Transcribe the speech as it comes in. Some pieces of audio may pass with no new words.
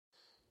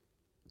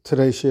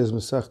Today she is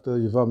Masechta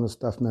Yevamos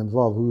Daf Mem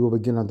Vav. We will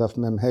begin on Daf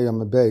Mem Hey on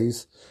the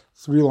base,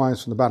 3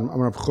 lines from the bottom.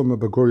 Amar Chuma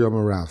Begur Yom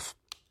Rav.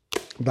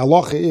 The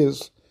halacha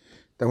is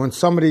that when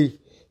somebody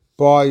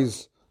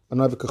buys an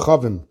Eved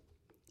Kechavim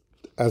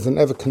as an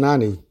Eved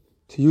Kanani,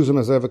 to use him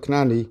as Eved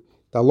Kanani,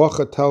 the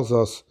halacha tells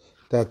us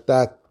that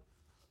that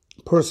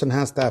person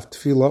has to have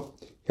tefillah.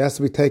 He has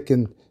to be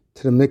taken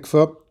to the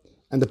mikveh,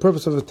 and the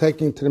purpose of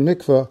taking to the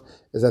mikveh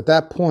is at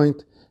that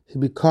point he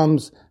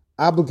becomes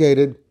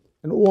obligated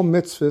in all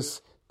mitzvahs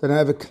that an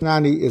Eved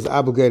Kanani is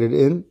obligated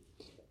in,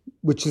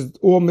 which is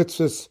all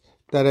mitzvahs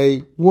that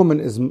a woman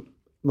is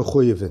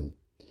mechuyev in.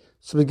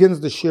 So begins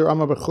the shir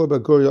Amar B'Chol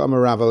B'Gurya Amar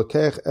Rav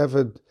Alkeich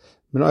Eved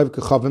Min Eved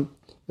Kechavim.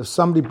 If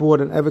somebody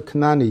bought an Eved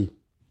Kanani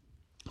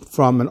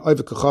from an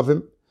Eved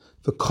Kechavim,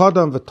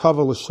 v'kadam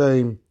v'tavel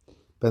l'shem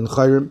ben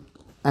chayrim,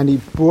 and he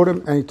brought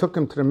him and he took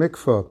him to the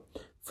mikveh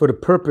for the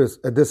purpose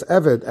of this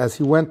Eved, as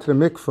he went to the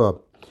mikveh,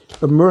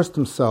 immersed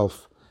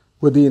himself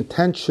with the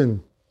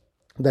intention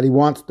that he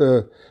wants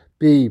to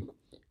be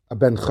a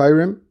ben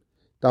chayrim.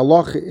 The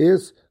halacha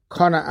is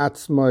kana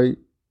atzmai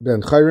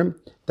ben chayrim.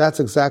 That's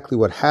exactly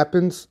what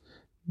happens,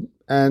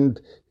 and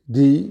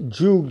the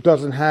Jew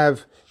doesn't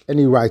have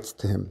any rights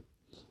to him.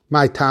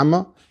 My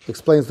Tama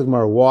explains the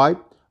Gemara why.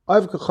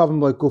 One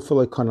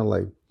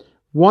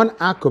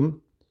akum,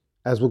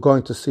 as we're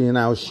going to see in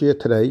our shir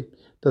today,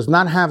 does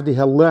not have the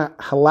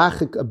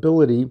halachic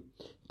ability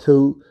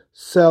to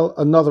sell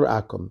another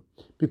akum,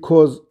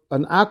 because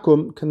an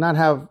akum cannot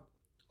have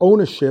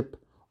ownership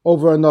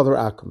over another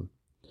akum.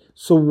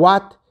 So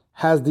what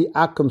has the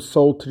akum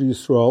sold to the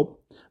Yisrael?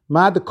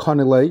 Ma de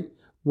kanile,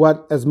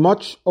 what as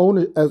much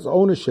as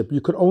ownership,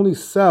 you could only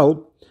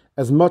sell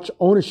as much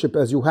ownership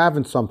as you have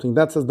in something.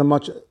 That's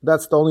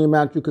the only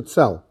amount you could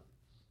sell.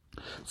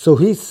 So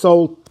he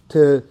sold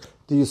to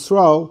the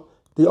Yisrael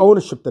the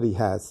ownership that he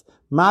has.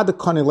 Ma de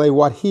kanile,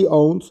 what he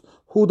owns,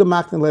 hu de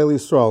maknile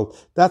Yisrael.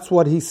 That's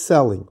what he's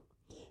selling.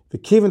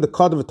 V'kivin the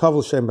kadav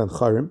v'tavel shem ben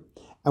charim.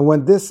 And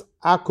when this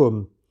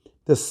akum,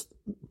 this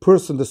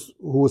person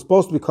who was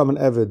supposed to become an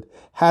Eved,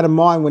 had in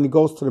mind when he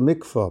goes to the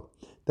mikveh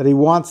that he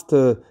wants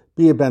to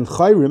be a ben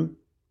chayrim,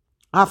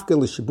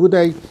 afkel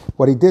shibudei,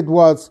 what he did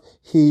was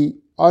he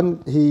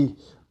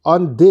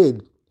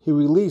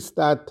released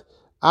that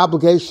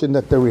obligation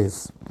that there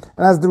is.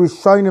 And as the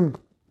Rishonim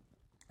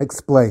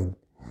explain,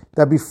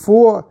 that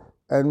before,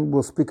 and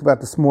we'll speak about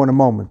this more in a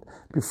moment,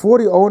 before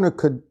the owner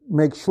could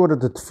make sure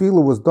that the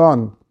tefillah was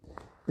done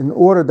in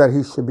order that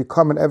he should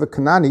become an Eved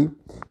Kanani,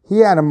 he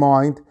had in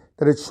mind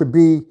that it should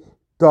be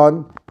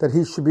done, that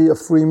he should be a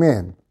free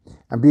man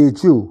and be a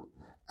Jew.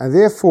 And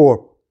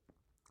therefore,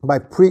 by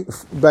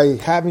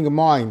having in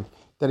mind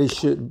that he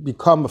should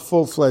become a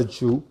full-fledged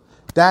Jew,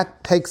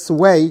 that takes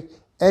away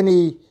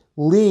any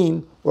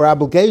lien or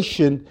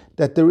obligation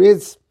that there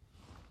is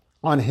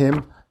on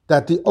him,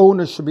 that the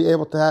owner should be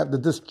able to have,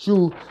 that this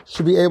Jew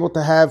should be able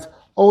to have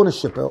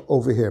ownership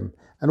over him.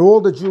 And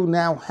all the Jew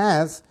now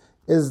has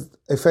is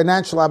a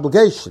financial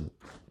obligation,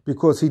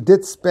 because he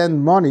did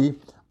spend money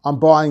on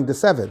buying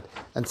this Eved.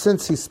 And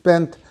since he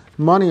spent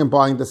money on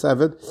buying this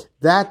Eved,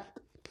 that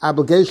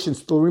obligation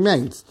still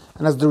remains.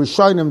 And as the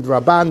Rishonim, the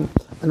Rabban,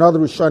 and other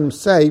Rishonim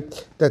say,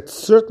 that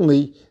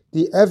certainly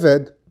the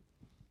Eved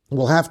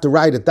will have to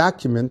write a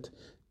document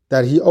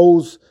that he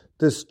owes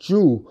this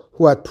Jew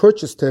who had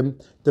purchased him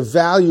the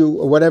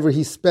value of whatever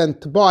he spent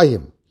to buy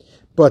him.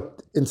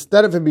 But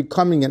instead of him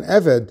becoming an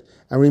Eved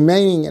and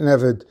remaining an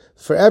Eved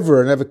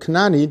forever, an Eved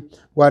Kanani,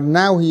 what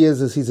now he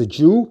is he's a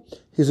Jew.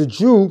 He's a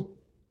Jew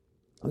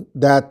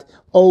that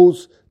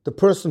owes the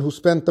person who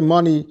spent the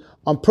money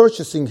on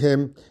purchasing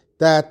him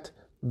that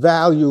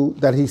value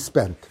that he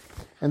spent.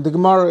 And the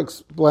Gemara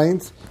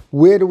explains,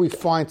 where do we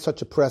find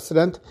such a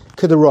precedent?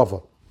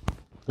 Kedarava.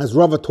 As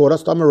Rava taught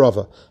us,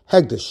 Rava,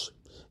 Hegdish.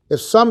 If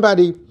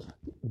somebody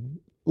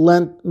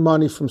borrowed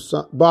money from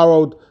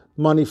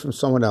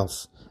someone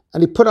else,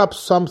 and he put up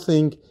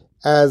something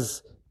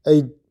as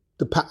a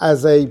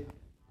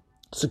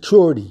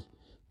security,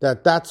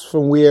 that's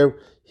from where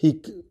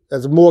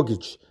as a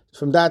mortgage,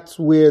 that's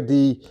where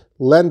the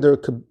lender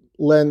could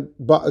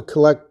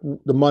collect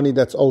the money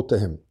that's owed to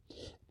him.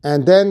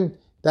 And then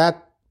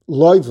that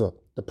loiva,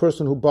 the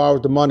person who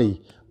borrowed the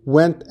money,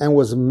 went and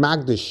was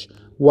magdish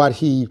what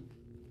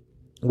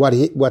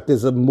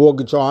there's a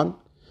mortgage on.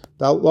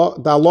 The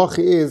halacha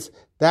is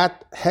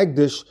that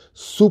hegdish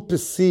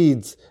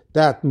supersedes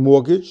that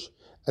mortgage,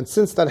 and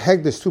since that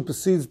hegdish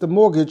supersedes the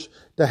mortgage,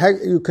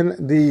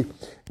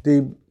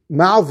 the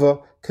malva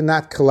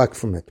cannot collect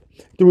from it.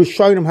 The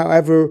Rishonim,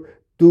 however,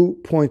 do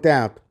point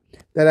out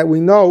that we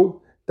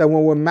know that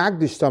when we're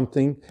magdish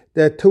something,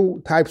 there are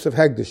two types of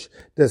hegdish.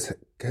 There's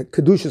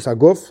kedushas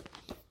haguf.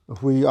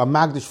 If we are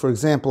magdish, for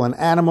example, an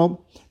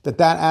animal,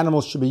 that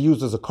animal should be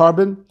used as a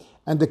carbon,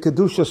 and the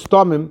kedusha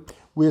stomim,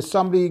 where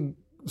somebody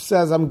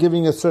says, I'm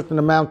giving a certain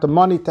amount of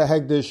money to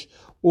hegdish,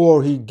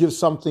 or he gives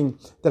something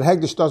that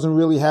hegdish doesn't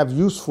really have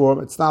use for him.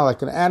 It's not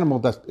like an animal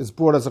that is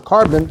brought as a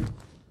carbon.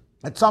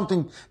 It's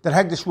something that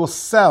hegdish will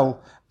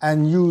sell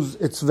and use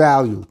its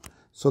value.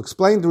 So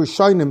explain the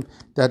Rishonim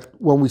that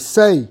when we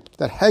say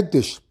that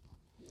Hegdish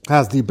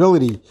has the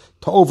ability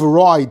to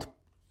override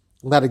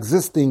that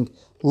existing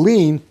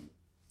lien,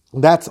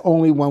 that's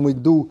only when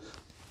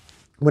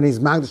he's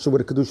Magdish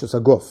with a Kedushas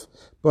Aguf.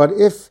 But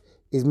if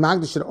he's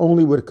Magdish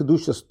only with a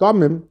Kedushas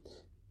Damim,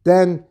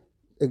 then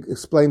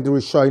explain the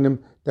Rishonim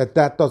that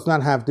does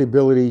not have the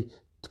ability,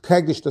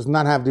 Hegdish does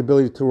not have the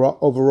ability to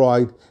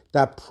override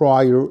that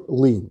prior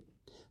lien.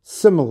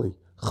 Similarly,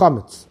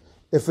 Chametz.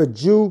 If a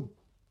Jew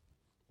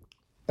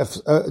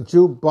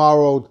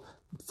borrowed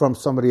from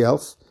somebody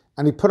else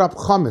and he put up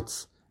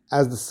Chametz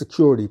as the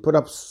security, put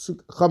up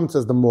Chametz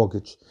as the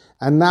mortgage,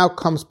 and now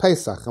comes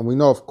Pesach, and we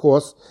know, of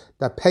course,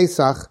 that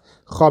Pesach,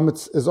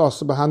 Chametz is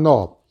also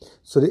B'Hanor.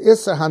 So the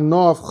Isser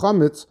Hanor of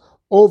Chametz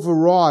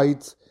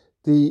overrides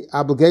the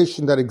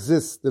obligation that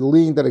exists, the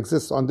lien that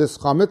exists on this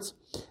Chametz,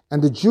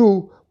 and the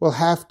Jew will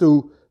have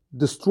to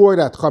destroy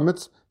that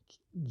Chametz,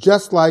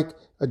 just like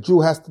a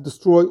Jew has to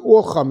destroy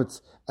all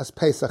Chametz as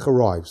Pesach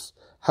arrives.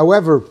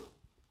 However,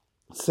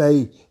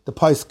 say the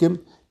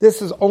Paiskim,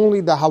 this is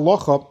only the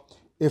halacha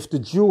if the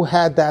Jew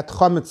had that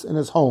chametz in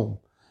his home.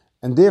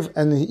 And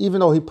even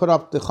though he put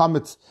up the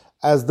chametz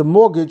as the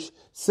mortgage,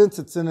 since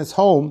it's in his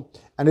home,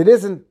 and it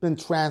hasn't been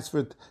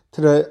transferred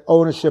to the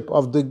ownership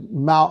of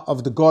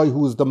the guy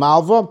who is the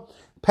malva,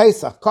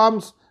 Pesach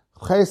comes,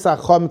 Pesach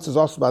chametz is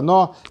also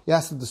b'Hanor, he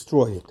has to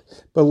destroy it.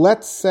 But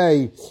let's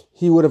say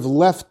he would have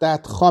left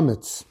that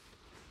chametz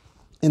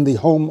in the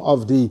home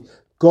of the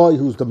guy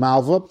who's the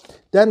malva,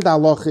 then the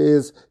halacha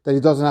is that he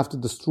doesn't have to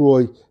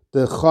destroy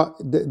then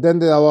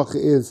the halacha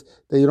is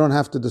that you don't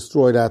have to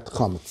destroy that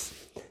chametz.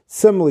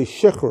 Similarly,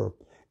 shikhr,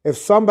 if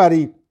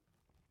somebody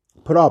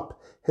put up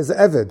his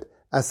eved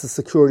as the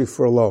security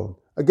for a loan,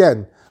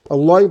 again, a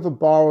loiva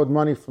borrowed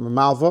money from a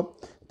malva,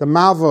 the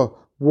malva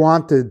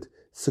wanted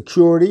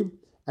security,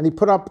 and he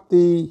put up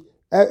his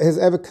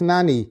eved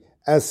kanani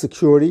as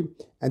security,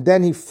 and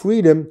then he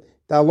freed him.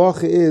 The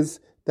halacha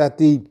is that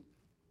the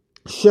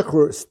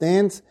shikhr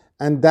stands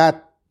and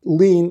that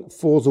lien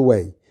falls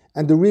away.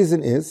 And the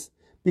reason is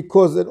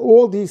because in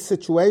all these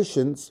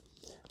situations,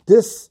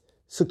 this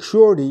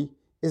security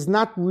is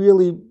not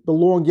really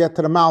belong yet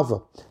to the malva.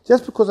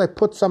 Just because I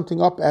put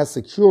something up as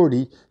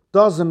security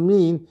doesn't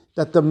mean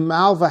that the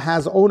malva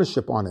has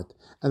ownership on it.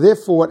 And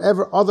therefore,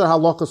 whatever other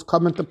halachas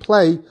come into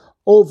play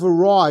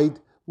override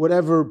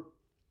whatever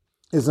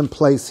is in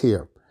place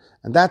here.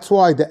 And that's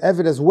why the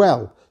eved as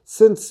well,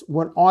 since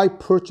when I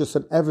purchase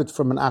an eved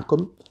from an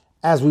akum,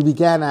 as we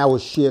began our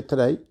shir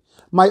today,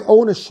 my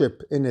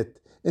ownership in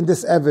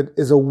this eved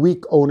is a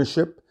weak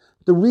ownership.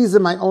 The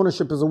reason my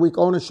ownership is a weak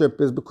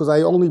ownership is because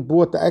I only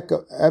bought the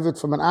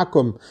eved from an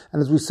akum,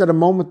 and as we said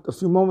a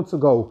few moments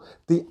ago,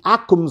 the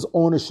akum's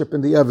ownership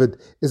in the eved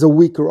is a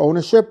weaker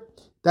ownership.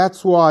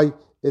 That's why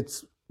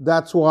the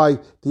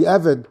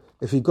eved,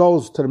 if he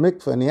goes to the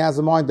mikveh and he has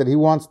in mind that he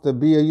wants to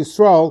be a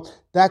Yisrael,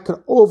 that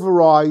could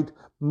override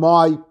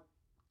my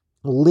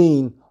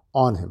lien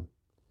on him.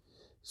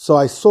 So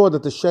I saw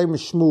that the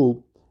Shemesh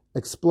Shmuel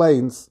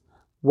explains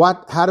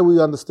how do we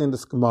understand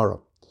this Gemara?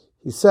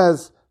 He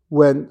says,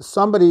 when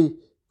somebody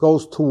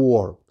goes to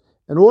war,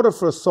 in order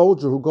for a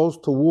soldier who goes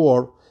to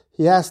war,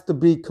 he has to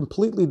be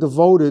completely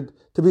devoted,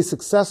 to be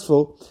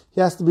successful,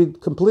 he has to be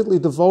completely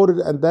devoted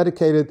and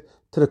dedicated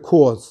to the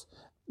cause,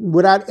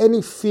 without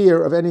any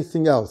fear of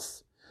anything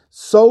else.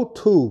 So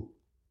too,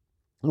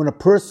 when a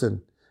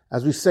person,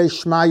 as we say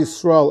Shema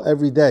Yisrael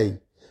every day,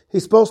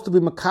 he's supposed to be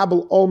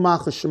makabel ol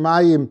malchus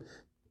shemayim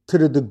to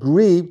the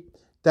degree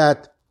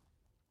that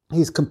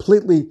he's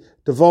completely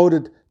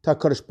devoted to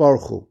HaKadosh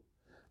Baruch Hu.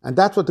 And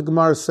that's what the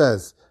Gemara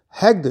says.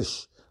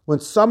 Hegdish, when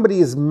somebody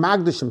is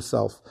magdish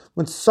himself,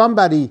 when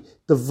somebody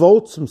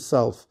devotes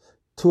himself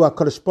to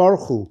HaKadosh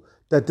Baruch Hu,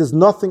 that there's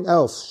nothing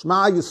else,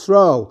 Shema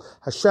Yisrael,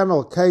 Hashem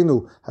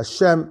Elokeinu,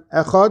 Hashem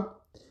Echad,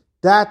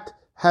 that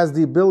has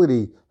the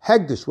ability,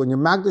 Hegdish, when you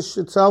magdish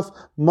itself,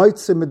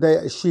 Maitzim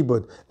Medei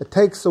Shibud, it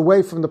takes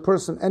away from the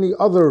person any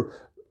other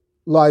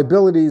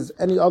liabilities,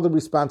 any other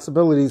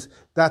responsibilities,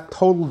 that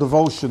total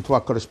devotion to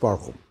HaKadosh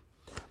Baruch Hu.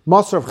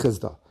 Maser of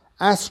Chizda,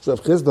 asks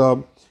of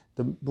Chizda,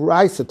 the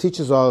Braisa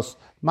teaches us,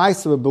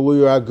 Maisa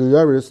Beluya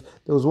Guyaris,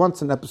 there was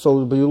once an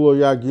episode of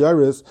Beluya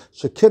Guyaris,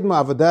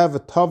 Shekidma Avadev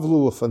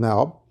Tavlu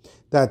Lefanel,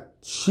 that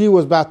she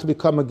was about to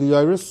become a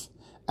Guyaris,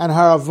 and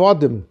her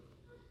Avodim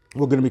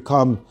were going to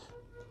become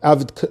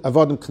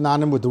Avodim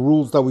Kananim with the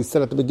rules that we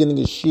said at the beginning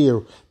of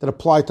Shir that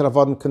apply to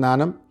Avodim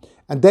Kananim,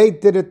 and they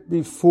did it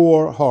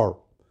before her.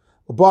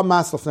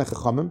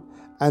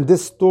 And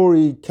this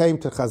story came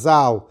to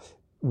Chazal.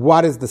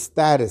 What is the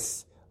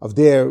status of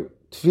their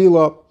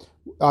tefillah?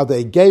 Are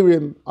they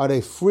gerim? Are they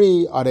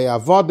free? Are they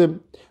avodim?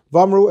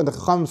 Vamru, and the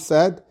Chacham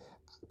said,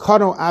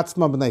 Kano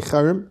atzma b'nei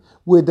chayrim,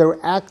 with their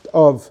act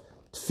of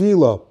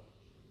tefillah,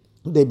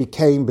 they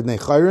became b'nei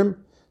chayrim.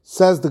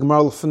 Says the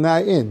Gemara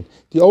l'fanai in.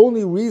 The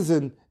only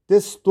reason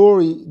this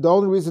was the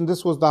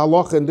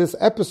halacha in this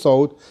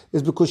episode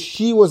is because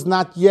she was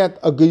not yet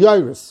a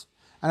geyiris.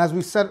 And as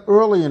we said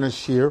earlier in a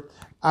shir,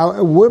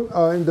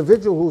 an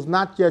individual who's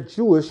not yet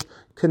Jewish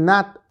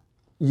cannot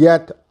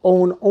yet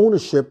own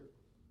ownership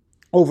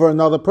over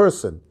another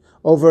person.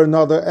 over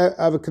another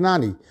Eved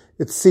Kanani.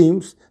 It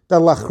seems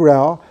that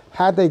Lachrel,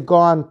 had they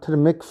gone to the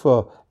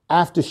mikveh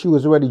after she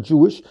was already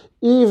Jewish,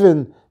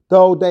 even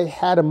though they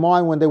had in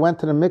mind when they went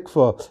to the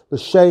mikveh the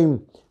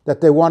shame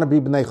that they want to be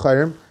B'nai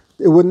Chayrim,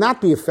 it would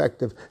not be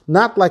effective.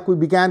 Not like we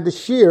began the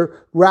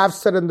shir. Rav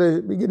said in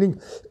the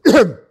beginning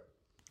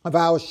of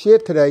our shir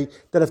today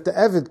that if the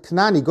Eved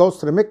Kanani goes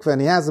to the mikveh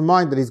and he has in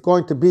mind that he's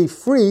going to be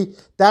free,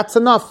 that's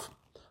enough.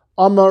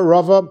 Amar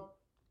Rava,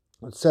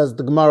 it says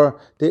the Gemara,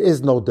 there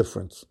is no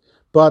difference.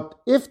 But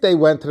if they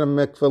went to the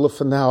mikveh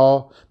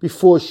l'fanah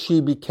before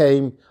she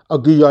became a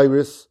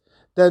Giyairis,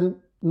 then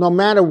no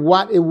matter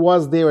what it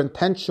was their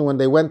intention when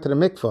they went to the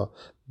mikveh,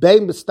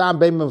 bein b'stam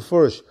bein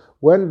b'mefurish,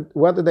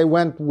 whether they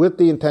went with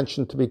the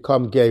intention to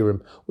become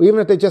Gerim, or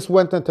even if they just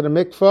went into the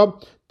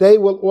mikveh, they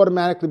will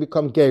automatically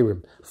become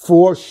Gerim.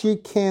 For she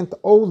can't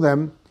own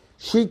them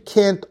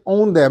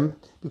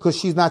because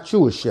she's not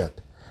Jewish yet.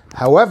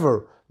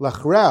 However,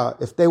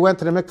 Lachra, if they went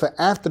to the mikveh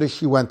after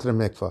she went to the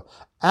mikveh,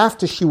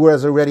 after she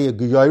was already a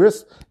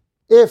Giyairis,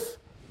 if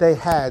they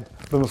had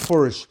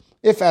b'mefurish,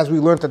 if, as we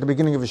learned at the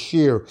beginning of a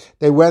shir,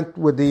 they went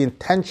with the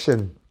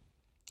intention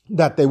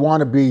that they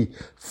want to be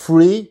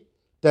free,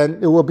 then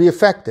it will be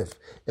effective.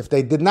 If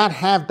they did not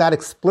have that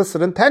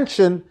explicit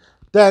intention,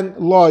 then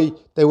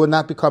they would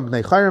not become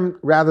Bnei Chayrim,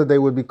 rather they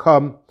would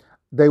become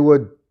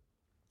Avodim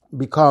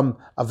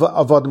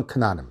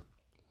Kananim.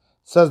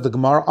 Says the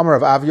Gemara, Amar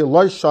of Avya,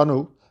 loy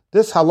shanu,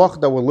 this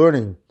halach that we're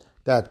learning,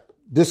 that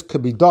this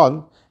could be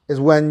done, is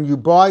when you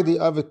buy the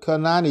Eved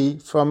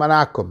Kanani from an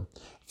Akum.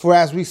 For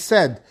as we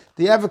said,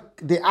 the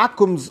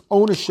Akum's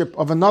ownership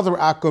of another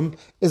Akum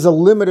is a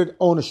limited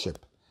ownership.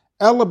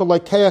 Ella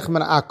b'loikeach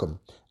min Akum.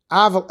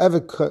 Aval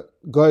Eved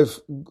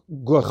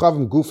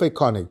Gochavim Gufei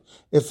Kani.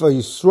 If a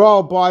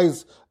Yisrael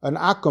buys an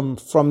Akum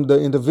from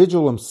the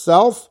individual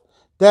himself,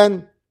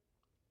 then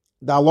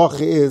the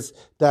halacha is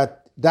that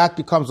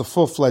becomes a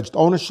full-fledged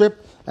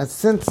ownership. And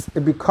since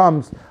it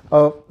becomes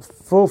a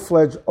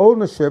full-fledged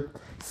ownership,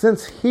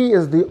 since he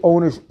is the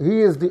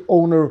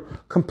owner,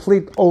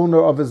 complete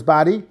owner of his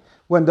body,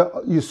 when the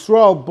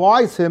Yisrael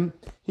buys him,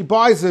 he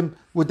buys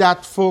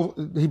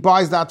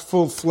that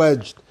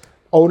full-fledged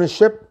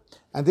ownership,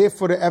 and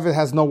therefore the Eved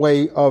has no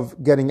way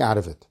of getting out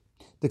of it.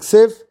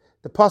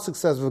 The pasuk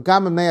says,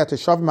 "V'gam me'at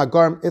teshavim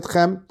agarim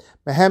itchem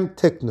mehem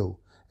tiknu."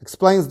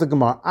 Explains the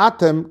Gemara,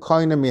 "Atem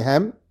koine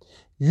mihem."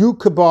 You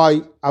could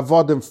buy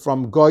avodim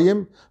from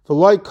goyim,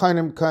 v'loy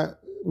koine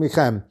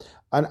michem.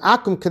 An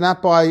akum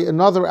cannot buy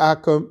another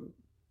akum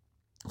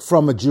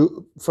from a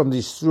Jew, from the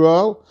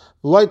Yisrael.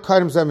 V'loy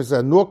koine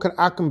michem, nor can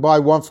akum buy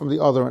one from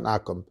the other an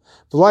akum.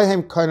 V'loy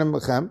hem koine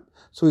michem.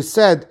 So he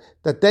said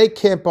that they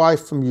can't buy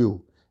from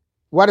you.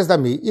 What does that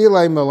mean?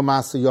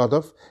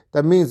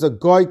 That means a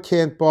guy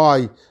can't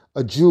buy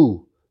a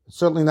Jew.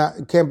 Certainly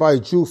not can't buy a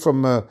Jew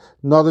from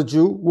another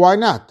Jew. Why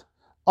not?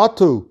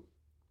 Atu.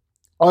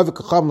 Cannot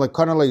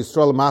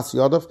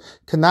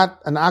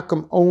an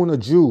Akum own a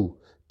Jew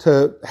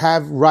to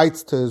have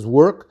rights to his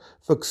work?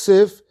 For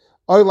Ksiv,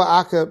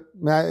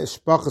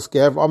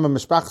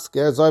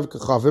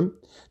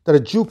 that a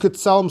Jew could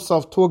sell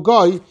himself to a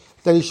guy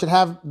that he should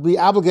be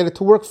obligated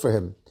to work for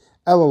him.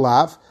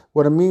 Elalav,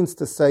 what it means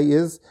to say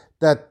is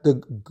that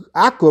the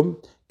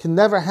Akum can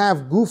never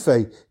have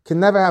Gufei, can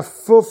never have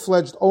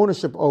full-fledged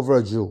ownership over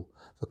a Jew.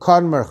 But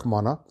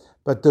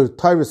the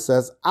Torah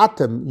says,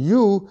 Atem,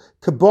 you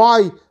could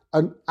buy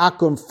an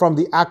Akum from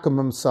the Akum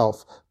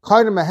himself.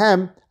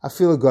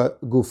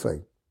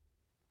 Gufei.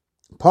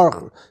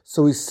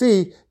 So we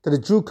see that a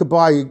Jew could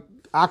buy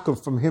Akum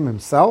from him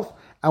himself,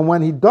 and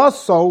when he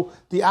does so,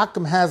 the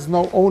Akum has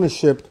no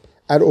ownership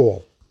at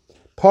all.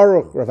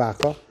 Paruch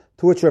Ravacha,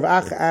 to which Rav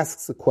Acha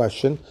asks a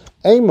question,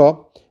 Ema,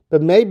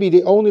 but maybe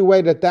the only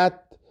way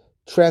that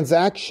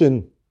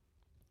transaction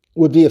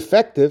would be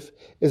effective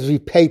is if he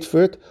paid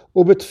for it,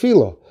 or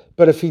betfila.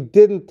 But if he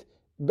didn't,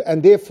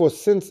 and therefore,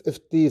 since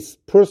if this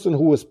person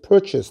who was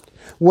purchased,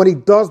 when he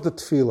does the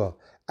tefillah,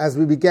 as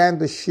we began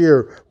the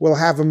shir, will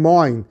have in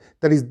mind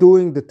that he's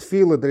doing the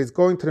tefillah, that he's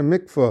going to the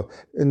mikveh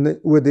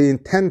with the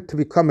intent to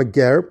become a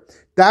ger,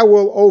 that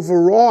will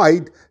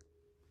override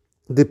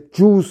the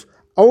Jew's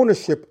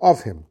ownership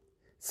of him,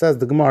 says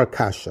the Gemara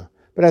Kasha.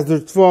 But as the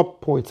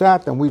Tzvah points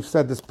out, and we've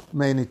said this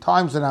many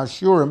times in our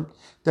shurim,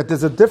 that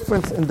there's a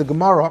difference in the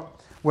Gemara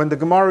when the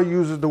Gemara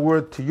uses the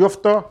word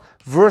tiyufta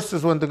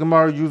versus when the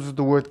Gemara uses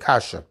the word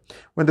kasha.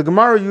 When the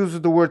Gemara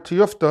uses the word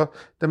tiyufta,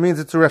 that means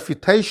it's a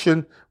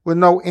refutation with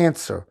no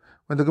answer.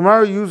 When the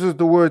Gemara uses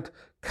the word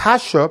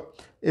kasha,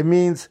 it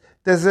means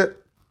that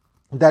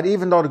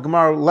even though the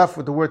Gemara left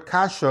with the word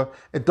kasha,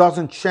 it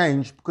doesn't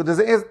change, because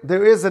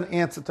there is an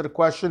answer to the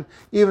question,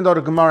 even though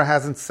the Gemara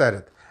hasn't said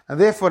it.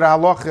 And therefore the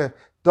halacha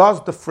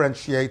does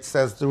differentiate,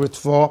 says the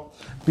Ritva,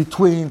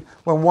 between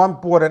when one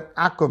bought an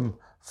akum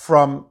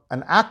from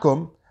an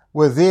akum,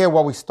 where there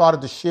what we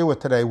started the shir with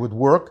today would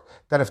work,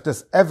 that if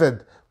this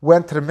Eved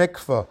went to the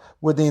mikveh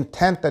with the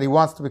intent that he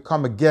wants to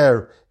become a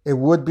ger, it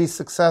would be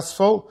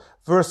successful,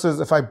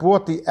 versus if I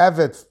bought the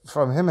Eved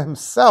from him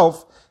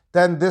himself,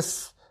 then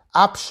this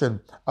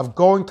option of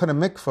going to the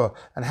mikveh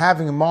and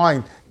having in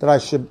mind that I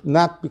should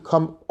not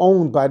become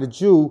owned by the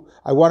Jew,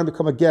 I want to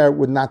become a ger,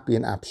 would not be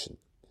an option.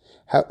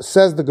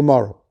 Says the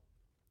Gemara.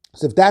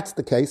 So if that's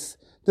the case,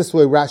 this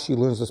way Rashi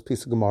learns this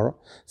piece of Gemara.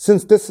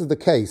 Since this is the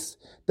case,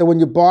 that when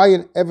you buy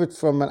an eved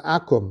from an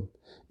akum,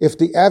 if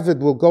the eved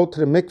will go to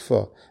the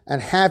mikveh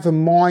and have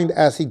in mind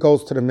as he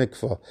goes to the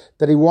mikveh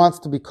that he wants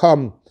to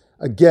become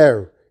a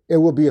ger, it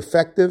will be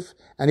effective,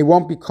 and he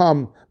won't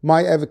become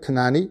my eved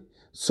kanani.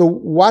 So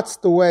what's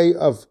the way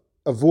of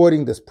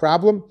avoiding this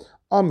problem?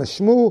 As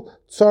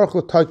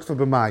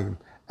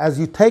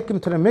you take him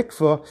to the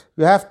mikveh,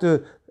 you have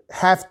to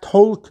have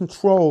total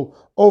control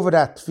over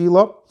that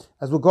tefillah.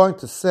 As we're going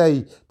to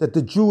say, that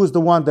the Jew is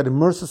the one that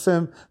immerses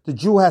him. The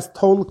Jew has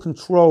total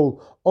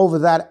control over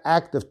that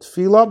act of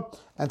tefillah.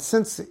 And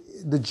since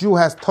the Jew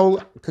has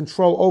total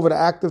control over the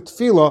act of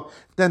tefillah,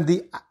 then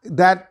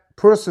that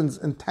person's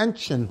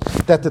intention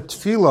that the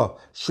tefillah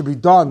should be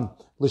done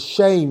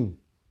l'shem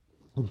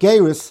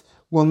Geiris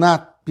will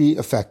not be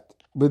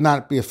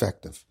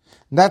effective.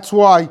 And that's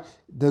why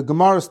the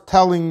Gemara is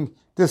telling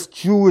this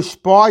Jewish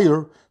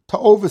buyer to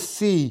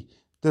oversee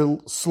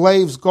the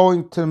slaves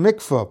going to the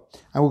mikveh,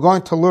 and we're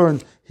going to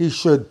learn he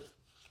should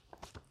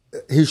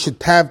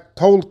have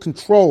total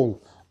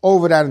control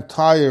over that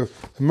entire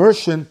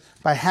immersion.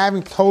 By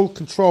having total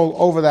control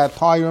over that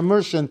entire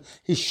immersion,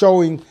 he's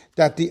showing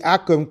that the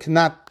akum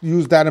cannot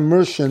use that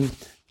immersion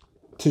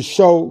to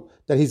show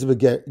that he's a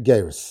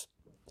Geiris.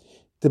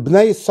 The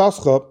Bnei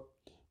Yisrael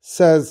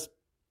says,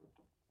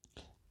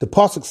 the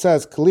pasuk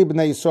says, "Kali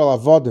Bnei Yisrael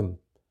avodim,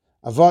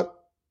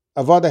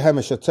 avodahem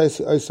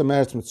eshatzesi oisam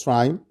eretz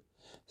Mitzrayim."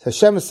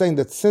 Hashem is saying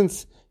that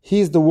since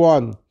he's the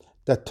one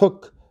that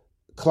took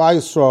Klal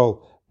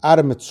Yisrael out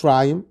of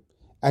Mitzrayim,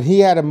 and he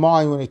had in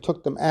mind when he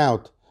took them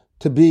out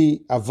to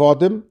be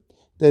avodim,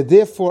 they're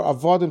therefore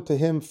avodim to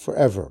him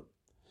forever.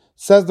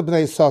 Says the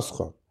Bnei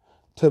Yisrael,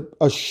 to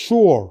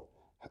assure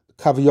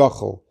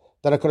Kaviyachol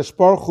that HaKadosh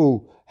Baruch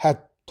Hu had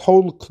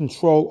total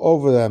control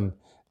over them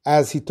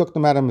as he took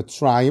them out of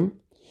Mitzrayim.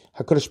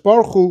 HaKadosh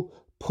Baruch Hu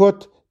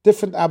put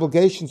different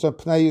obligations on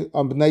Bnei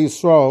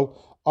Yisrael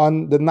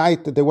on the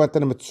night that they went to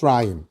the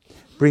Mitzrayim,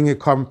 bringing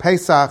Korban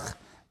Pesach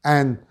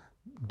and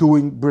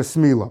doing Bris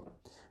Milah.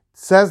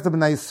 Says the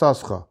Bnei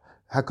Yisrael,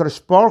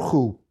 HaKadosh Baruch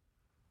Hu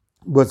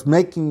was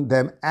making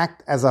them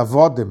act as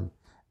avodim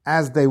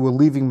as they were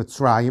leaving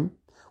Mitzrayim.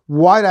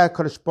 Why did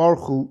HaKadosh Baruch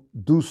Hu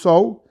do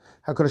so?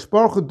 HaKadosh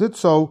Baruch Hu did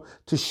so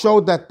to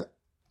show that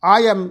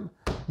I am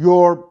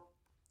your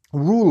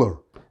ruler,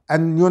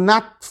 and you're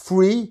not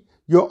free,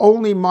 you're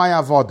only my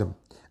avodim.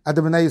 And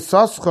the Bnei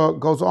Yisrael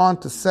goes on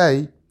to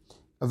say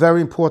a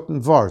very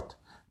important word.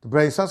 The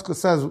Bnei Yisrael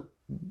says,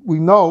 we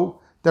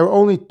know there are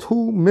only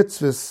two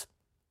mitzvahs,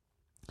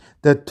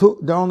 there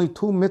are only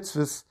two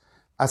mitzvahs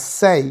a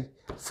say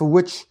for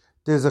which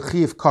there's a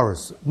chiyuv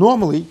kares.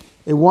 Normally,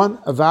 if one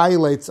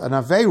violates an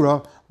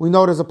aveira, we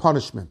know there's a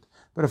punishment.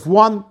 But if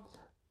one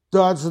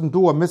doesn't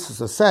do a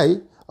mitzvah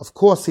say, of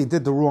course he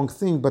did the wrong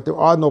thing, but there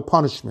are no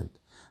punishment.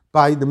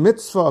 By the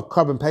mitzvah of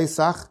Korban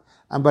Pesach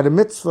and by the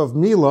mitzvah of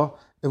Milah,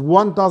 if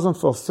one doesn't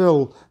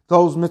fulfill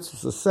those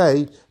mitzvahs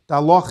say, the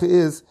halacha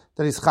is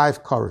that he's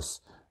chayv kares.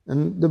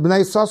 And the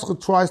Bnei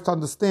Yisrael tries to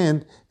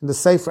understand in the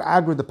Sefer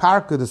Agra, the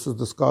paraka, this was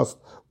discussed,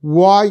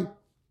 why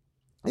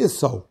is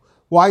so?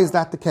 Why is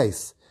that the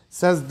case?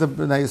 Says the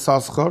Bnei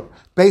Yisrael,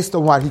 based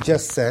on what he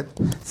just said,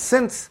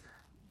 since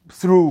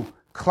through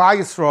Klal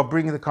Yisrael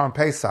bringing the Korban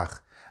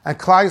Pesach and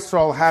Klal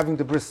Yisrael having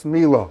the Bris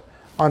Milah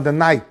on the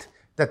night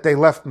that they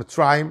left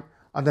Mitzrayim,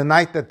 on the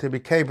night that they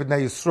became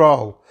Bnei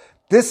Yisrael,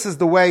 this is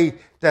the way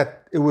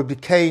that it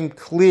became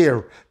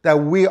clear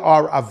that we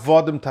are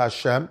avodim to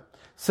Hashem.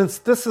 Since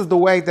this is the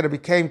way that it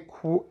became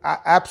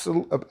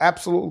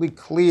absolutely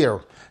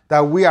clear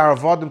that we are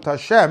avodim to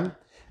Hashem,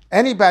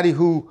 anybody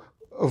who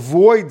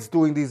avoids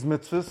doing these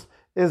mitzvahs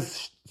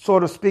is, so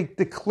to speak,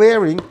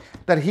 declaring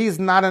that he's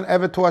not an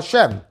eved to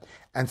Hashem.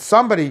 And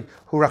somebody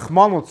who,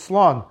 Rachman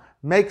Litzlan,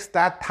 makes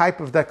that type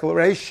of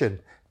declaration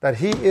that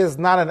he is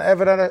not an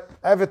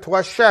eved to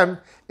Hashem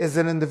is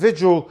an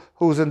individual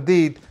who is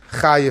indeed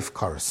chayiv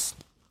kares.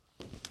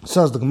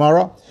 Says the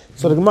Gemara.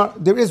 So the Gemara,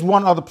 there is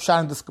one other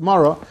pshat in this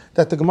Gemara,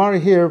 that the Gemara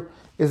here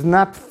is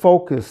not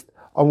focused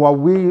on what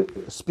we're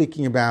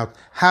speaking about,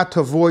 how to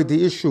avoid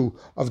the issue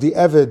of the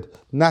eved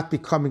not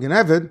becoming an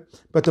eved,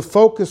 but the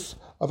focus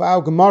of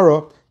our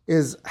Gemara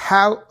is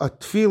how a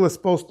tefillah is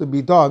supposed to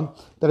be done,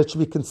 that it should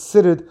be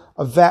considered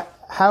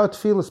how a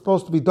tefillah is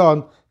supposed to be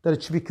done, that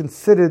it should be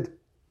considered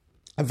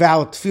a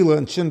valid tefillah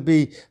and shouldn't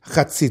be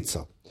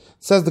chatzitza.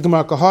 Says the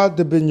Gemara,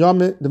 the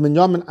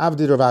Binyamin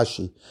Avdi Rav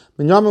Ashi.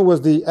 Binyamin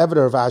was the eved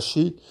of Rav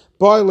Ashi,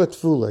 boilet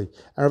fule.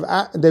 And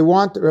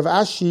Rav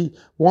Ashi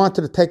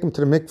wanted to take him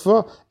to the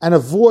mikveh and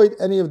avoid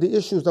any of the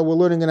issues that we're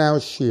learning in our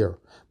shir.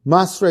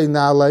 Masrei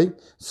Nale,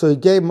 so he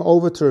gave him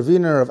over to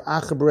Ravina of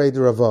Achabrei de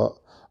Rava.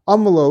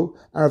 Amalo,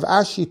 and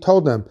Rav Ashi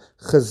told them,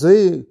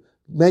 Chazei,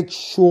 make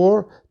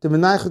sure the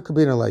Menaicha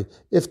Kabinale.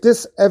 If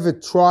this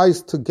eved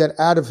tries to get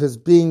out of his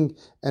being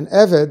an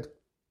eved,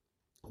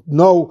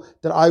 know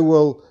that I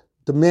will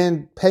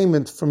demand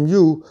payment from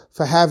you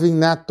for having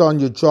not done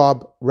your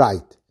job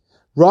right.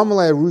 So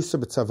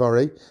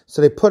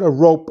they put a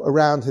rope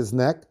around his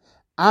neck,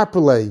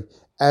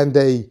 and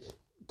they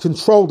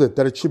controlled it,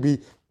 that it should be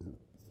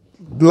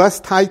less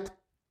tight,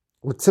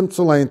 with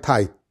tzimtzulain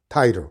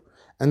tighter.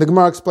 And the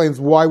Gemara explains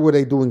why were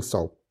they doing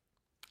so.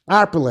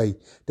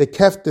 They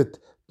kept it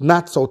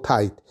not so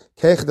tight,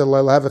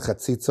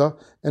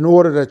 in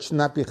order that it should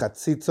not be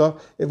chatzitza.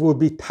 If it would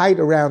be tight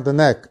around the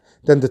neck,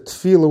 then the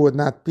tefillah would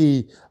not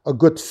be a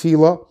good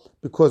tefillah,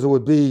 because it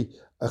would be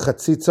a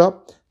chatzitza.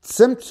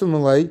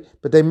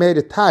 But they made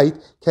it tight.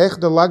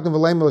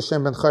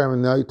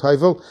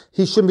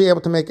 He shouldn't be able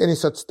to make any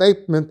such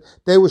statement.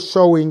 They were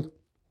showing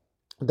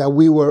that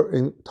we were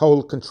in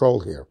total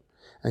control here.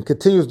 And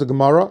continues the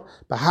Gemara,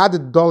 as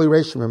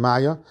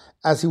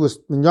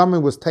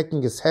Binyamin was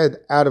taking his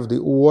head out of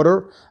the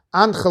water,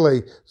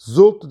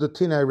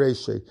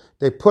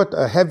 they put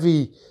a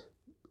heavy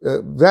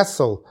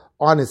vessel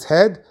on his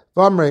head,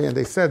 and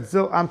they said,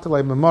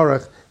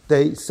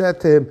 they said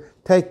to him,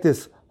 take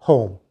this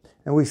home.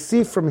 And we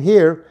see from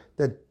here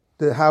that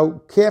how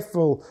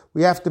careful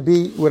we have to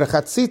be with a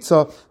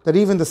chatzitza, that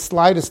even the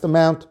slightest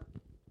amount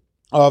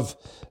of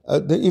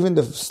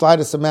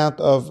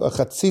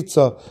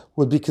chatzitza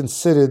would be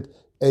considered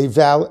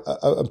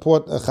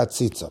important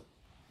chatzitza.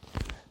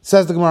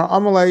 Says the Gemara,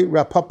 Amalei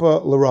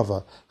Rapapa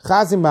Larava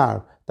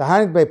Chazimar the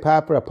Hanik Bei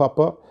Papa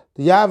Rapapa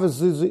the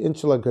Yavazuzu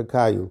Inchla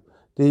Gakayu.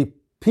 The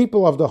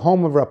people of the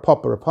home of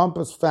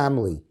Rapapa's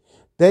family,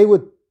 they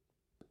would,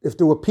 if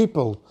there were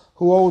people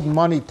who owed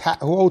money,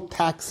 who owed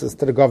taxes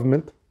to the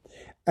government,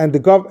 and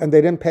and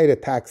they didn't pay the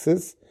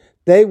taxes,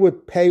 they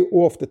would pay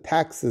off the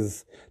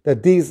taxes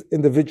that these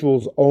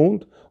individuals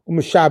owned, and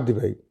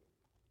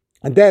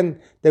then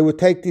they would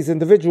take these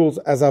individuals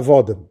as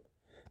avodim.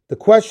 The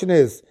question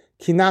is,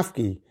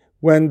 kinafki,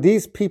 when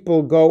these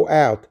people go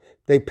out,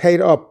 they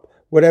paid up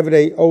whatever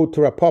they owed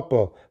to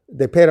Rapapa,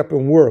 they paid up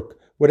in work,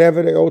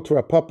 whatever they owed to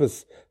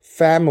Rapapa's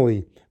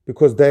family,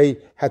 because they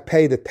had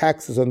paid the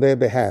taxes on their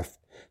behalf.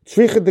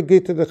 The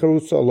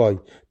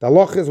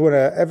halach is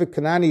whenever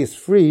Kanani is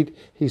freed,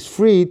 he's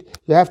freed,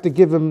 you have to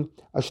give him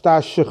a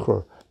shtar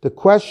shichur. The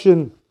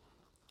question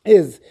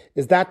is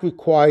that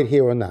required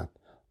here or not?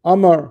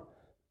 Amar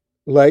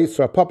Leis,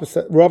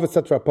 Rava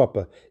said to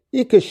Rapapa,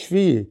 Ika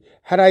Shvi,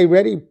 had I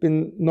already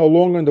been no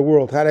longer in the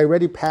world, had I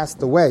already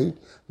passed away,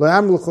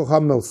 I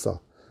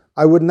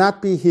would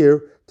not be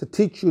here to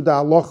teach you the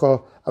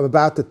halacha I'm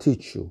about to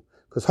teach you.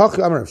 Because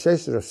Hachi Amar Rav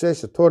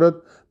Shesha taught it,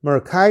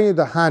 Merakayu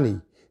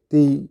Dahani,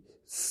 the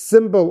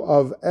symbol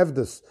of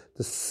Evdus,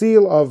 the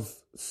seal of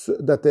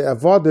that they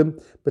avodim,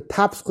 but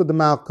tapschu the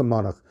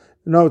malkamonach.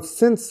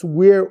 Since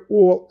we're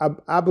all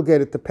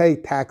obligated to pay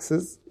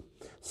taxes,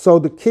 so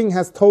the king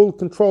has total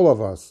control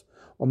of us.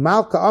 Or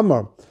Malka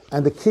Amar,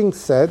 and the king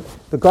said,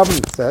 the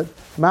government said,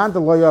 Man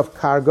of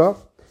karga,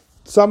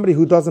 somebody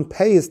who doesn't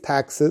pay his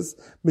taxes,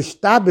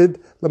 mishtabid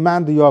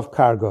leman of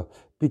karga,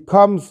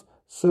 becomes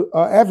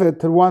eved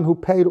to the one who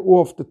paid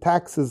off the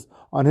taxes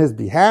on his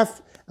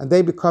behalf, and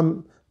they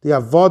become the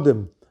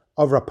avodim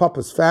of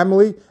Rapapa's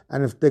family,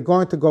 and if they're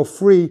going to go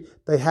free,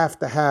 they have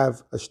to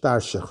have a shtar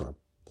shechar.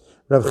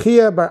 Rav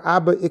Chia bar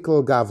Abba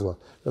Ikal Gavla.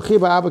 Rav Chia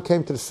bar Abba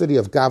came to the city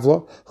of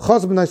Gavla.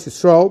 Chaz b'nai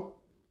Yisrael,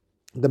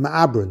 the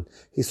Ma'abrin.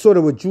 He saw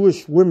there were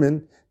Jewish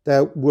women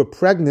that were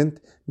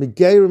pregnant,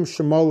 Migerim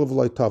Shemol of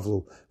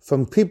Loitavlu,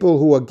 from people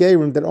who were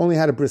Gerim that only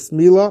had a bris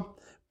milah,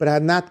 but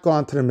had not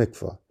gone to the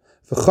mikvah.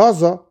 For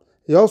Chaza,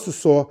 he also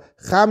saw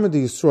Chamad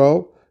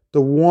Yisrael,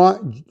 the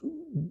wine,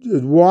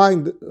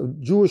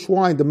 Jewish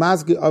wine, the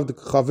mazgi of the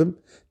Chavim,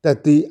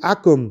 that the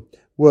Akum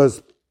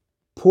was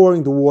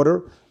pouring the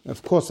water.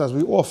 Of course, as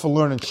we often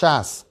learn in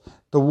Shas,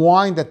 the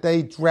wine that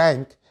they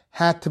drank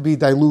had to be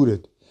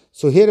diluted.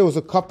 So here there was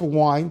a cup of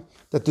wine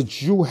that the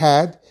Jew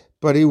had,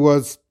 but it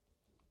was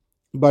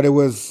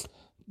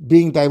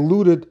being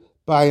diluted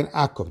by an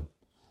Akum.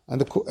 And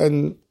the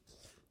Chaza,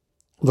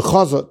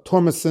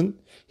 Tormason,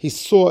 he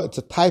saw it's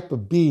a type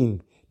of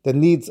bean that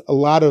needs a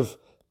lot of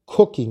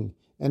cooking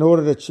in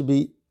order that it should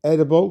be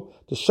edible.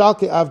 The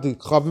Shalke Avdi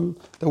Chavim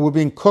that were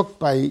being cooked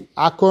by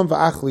Akum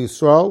v'Achli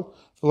Yisrael,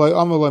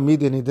 and he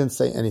didn't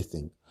say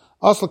anything.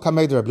 Asl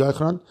Kamed Rabbi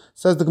Yochanan,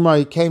 says the Gemara,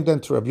 he came then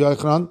to Rabbi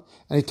Yochanan,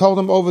 and he told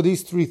him over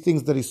these three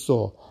things that he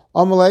saw.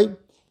 Amalei,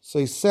 so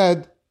he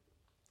said,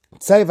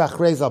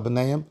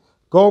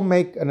 go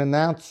make an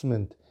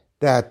announcement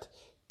that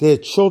their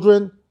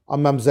children are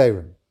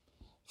mamzerim.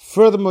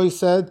 Furthermore, he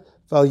said,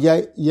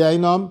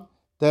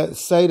 that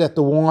say that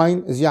the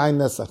wine is yain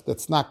nesach,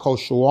 that's not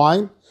kosher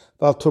wine.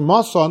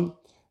 Turmason,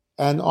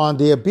 and on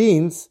their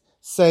beans,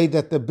 say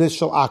that the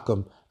bishul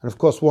akum. And of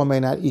course, one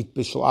may not eat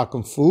bishul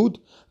akum food,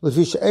 because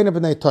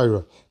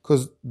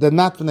they're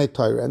not b'nei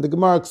Torah. And the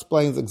Gemara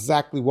explains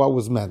exactly what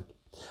was meant.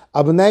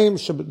 Abneim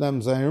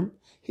sheb'nem zayrim,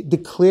 he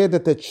declared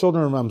that their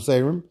children are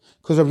mamzerim,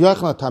 because Rav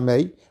Yochanan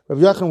Tamei, Rav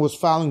Yochanan was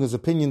following his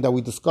opinion that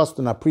we discussed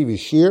in our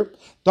previous year.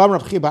 Dam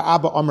Rav Chiba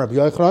Abba Am Rav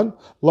Yochanan,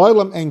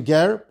 loylam en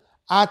ger,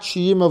 at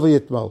shiyim of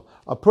yitmal.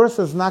 A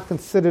person is not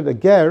considered a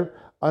ger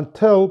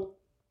until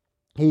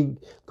he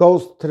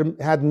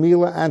had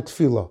Mila and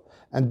Tefillah.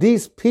 And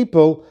these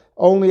people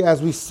only,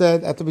 as we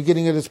said at the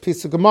beginning of this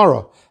piece of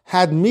Gemara,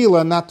 had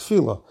Mila, not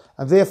Tefillah.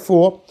 And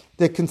therefore,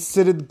 they're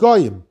considered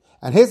Goyim.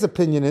 And his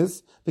opinion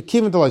is, the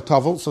Kivin Delay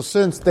Tavel, so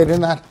since they did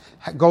not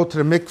go to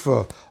the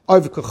mikveh,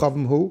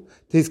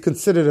 he's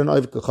considered an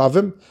Oivik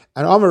Kachavim.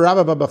 And Amar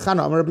Rabba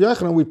Babachana, Amar Rabbi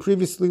Yochanan, we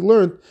previously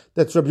learned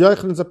that Rabbi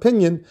Yochanan's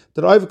opinion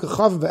that Oivik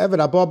Kachavim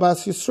ve'eved Abba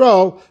Bas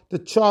Yisrael, the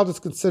child is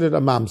considered a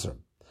Mamzer.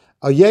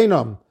 Al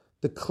Yenam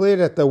declared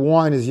that the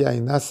wine is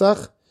Yain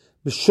Nasach.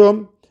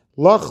 B'shum,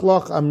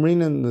 Lach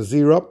Amrinan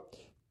Nazira.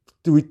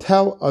 Do we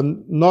tell a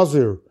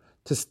Nazir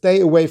to stay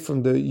away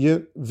from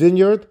the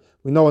vineyard?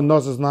 We know a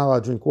Nazir is not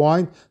allowed to drink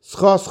wine. So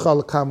the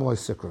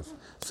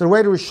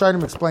way the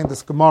Rishonim explained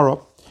this Gemara,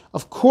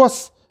 of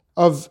course,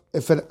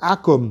 if an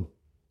akum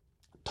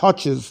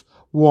touches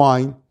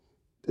wine,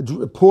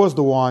 it pours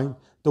the wine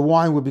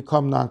would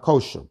become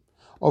non-kosher.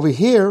 Over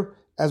here,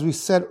 as we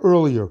said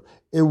earlier,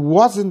 it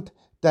wasn't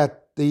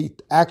that they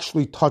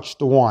actually touched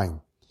the wine.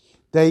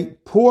 They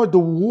poured the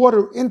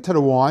water into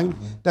the wine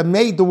that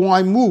made the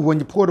wine move when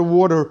you pour the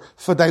water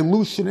for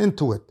dilution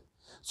into it.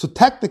 So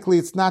technically,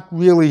 it's not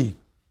really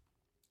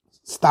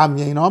Stam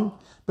Yenam,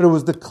 but it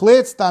was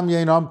declared Stam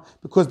Yenam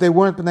because they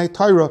weren't B'nai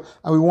Torah,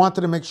 and we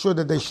wanted to make sure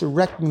that they should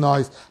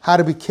recognize how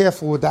to be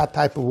careful with that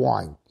type of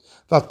wine.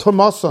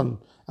 And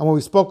when we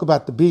spoke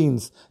about the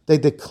beans, they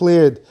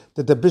declared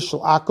that the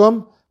Bishul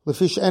Akum,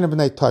 Lefish Ena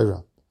B'nai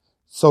Torah.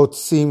 So it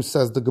seems,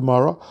 says the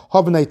Gemara,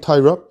 Ha B'nai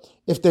Torah,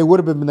 if they would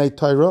have been B'nai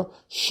Torah,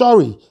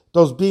 Shari,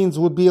 those beans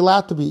would be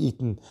allowed to be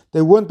eaten.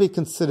 They wouldn't be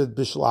considered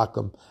Bishul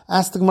Akum.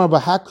 Ask the Gemara,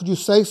 but how could you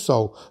say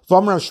so?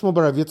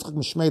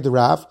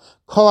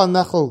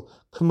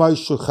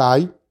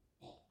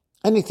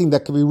 Anything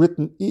that can be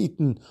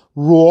eaten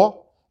raw,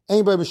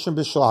 anybody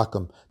Bishul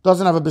Akum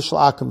doesn't have a Bishul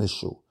Akum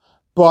issue.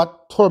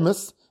 But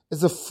turmis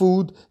is a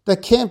food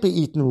that can't be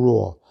eaten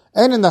raw.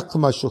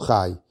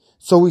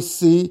 So we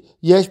see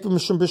yesh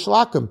b'mishum bishul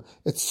akum.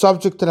 It's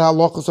subject to the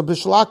halachos of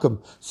bishul akum.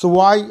 So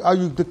why are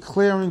you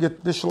declaring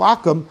it bishul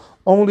akum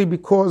only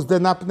because they're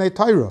not b'nei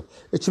Torah?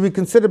 It should be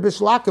considered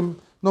bishul akum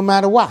no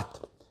matter what.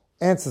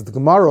 Answers the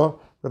Gemara.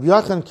 Rabbi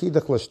Yochanan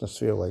kidach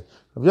l'shnasirlei.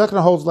 Rabbi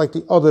Yochanan holds like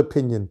the other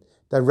opinion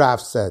that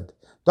Rav said.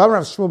 Dam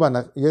Rav Shmuel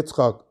bar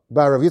Yitzchak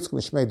bar Rav Yitzchak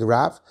mishmei the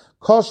Rav.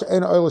 Kol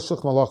she'en oil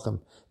shulch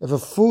malachim. If a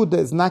food that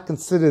is not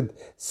considered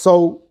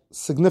so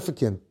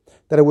significant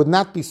that it would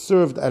not be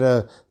served at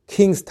a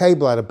king's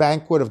table, at a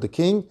banquet of the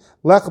king,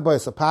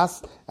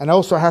 and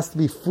also has to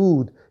be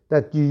food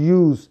that you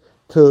use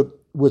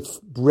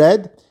with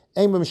bread.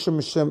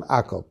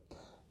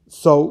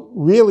 So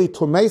really,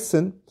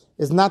 tormesin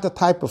is not the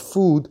type of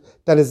food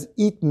that is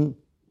eaten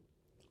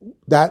in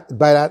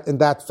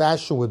that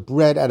fashion with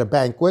bread at a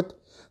banquet.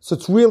 So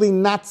it's really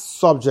not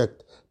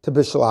subject to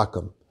bishul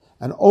akum,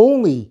 and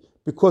only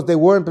because they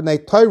weren't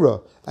b'nei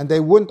Torah and they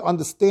wouldn't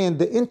understand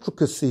the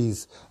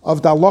intricacies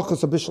of the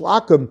halachos of bishul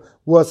akum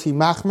was he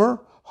machmer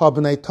ha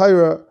b'nei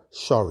Torah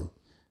shari.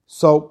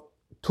 So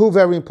two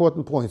very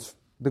important points.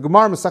 The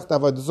Gemara Masechta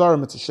Avodah Zarah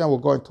Mitzvah we're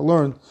going to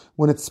learn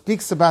when it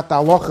speaks about the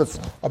halachos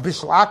of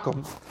bishul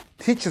akum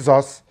teaches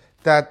us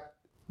that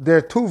there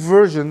are two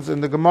versions in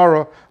the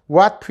Gemara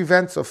what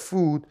prevents a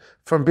food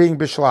from being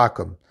bishul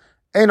akum.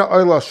 Eina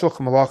oila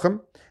shulchan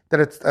malachim, that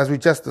it's, as we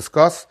just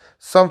discussed,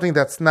 something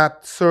that's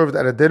not served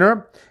at a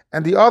dinner.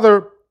 And the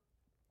other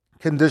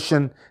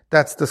condition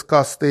that's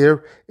discussed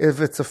there, if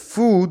it's a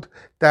food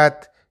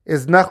that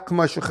is not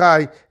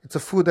k'mashuchai, it's a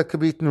food that can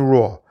be eaten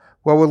raw.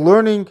 What we're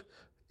learning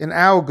in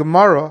our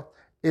Gemara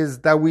is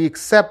that we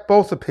accept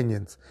both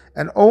opinions.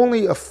 And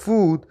only a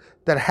food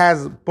that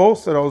has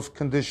both of those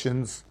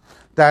conditions,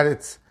 that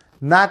it's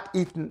not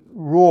eaten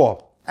raw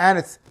and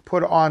it's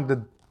put on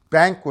the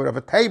banquet of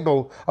a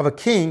table of a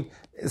king,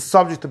 is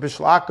subject to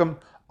bishul akum.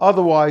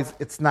 Otherwise,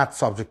 it's not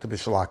subject to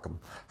bishul akum.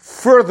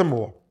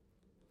 Furthermore,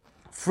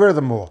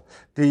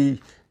 the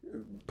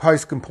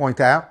Pais can point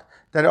out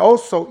that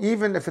also,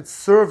 even if it's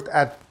served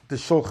at the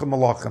Shulchan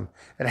Malachim,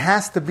 it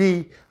has to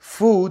be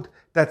food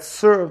that's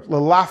served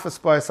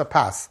l'lafas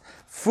b'asapas,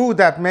 food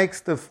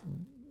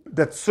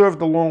that's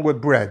served along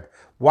with bread.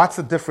 What's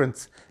the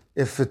difference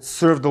if it's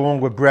served along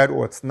with bread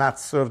or it's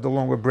not served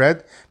along with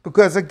bread?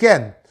 Because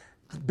again,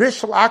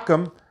 bishul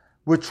akum,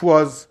 which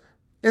was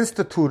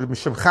instituted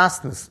mishum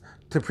chasnas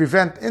to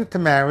prevent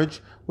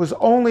intermarriage, was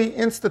only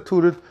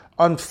instituted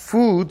on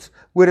foods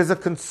where there's a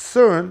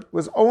concern,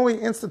 was only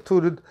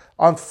instituted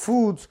on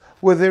foods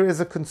where there is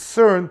a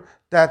concern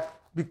that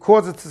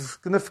because it's a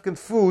significant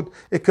food,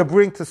 it could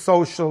bring to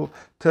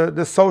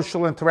the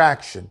social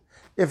interaction.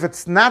 If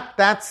it's not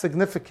that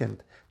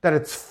significant, that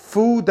it's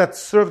food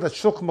that's served at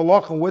shulchan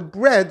malachim with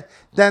bread,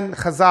 then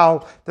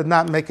Chazal did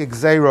not make a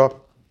gzeira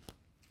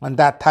on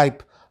that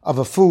type of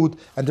a food,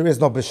 and there is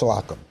no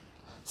bishul akum.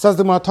 Says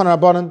the Maratana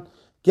Rabbanan,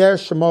 ger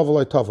shemo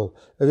v'lo tovel.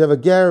 If you have a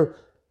ger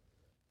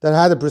that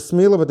had a bris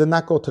milah but did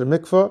not go to the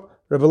mikveh,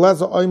 Rebbe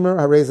Lezer oimer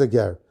harei ze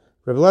ger.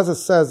 Rebbe Lezer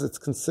says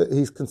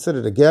he's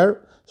considered a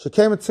ger.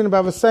 Shekem etzinu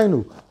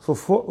b'avasenu.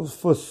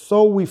 For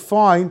so we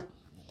find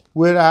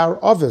with our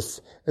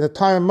Ovis. In the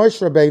time of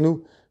Moshe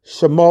Rabbeinu,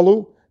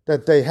 Shemalu,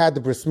 that they had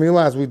the bris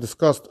milah, as we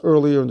discussed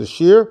earlier in the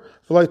shir,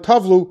 v'lo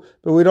tavlu,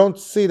 but we don't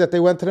see that they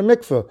went to the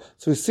mikveh.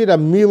 So we see that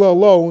milah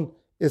alone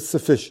is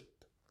sufficient.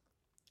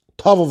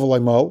 Tavu v'lo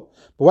mo.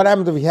 But what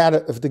happened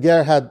if the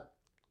ger had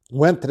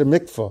went to the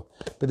mikveh,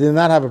 but did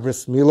not have a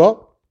bris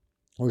milah?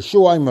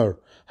 Rishua Aimer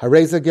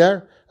hareza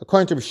ger,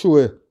 according to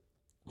Rishua,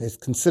 is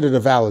considered a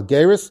valid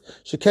geris.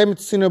 She came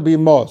to Sino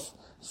b'imos.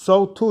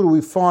 So too do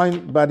we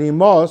find by the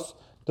imos,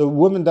 the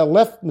woman that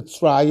left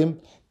Mitzrayim,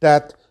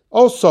 that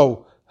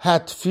also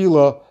had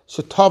tefillah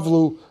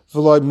shetavlu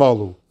v'loy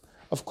malu.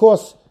 Of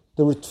course,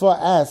 the Ritva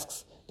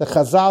asks, the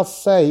Chazal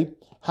say,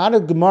 how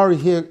did Gemara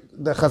here,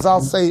 the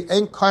Chazal say,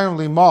 ain't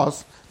currently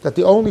mos, that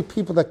the only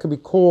people that can be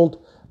called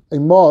a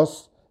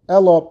mos,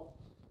 elo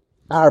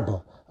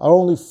arba, are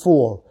only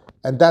 4,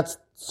 and that's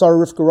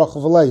Sarah, Rivka,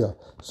 Rachel, Leah.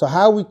 So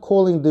how are we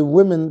calling the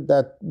women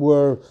that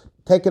were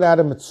taken out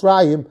of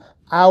Mitzrayim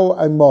our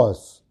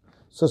amos?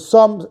 So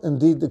some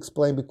indeed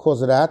explain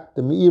because of that.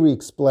 The Meiri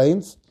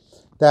explains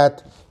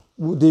that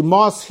the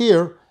amos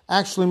here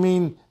actually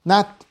mean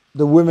not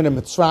the women in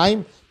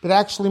Mitzrayim, but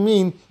actually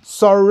mean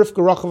Sarah,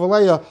 Rivka, Rachel,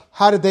 Leah.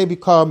 How did they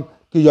become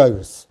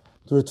Geyeris?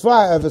 The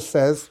Ritva ever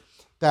says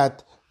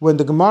that when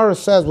the Gemara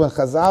says, when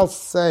Chazal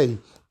say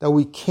that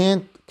we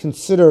can't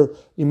consider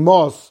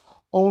amos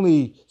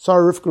only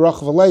Sarah, Rivka,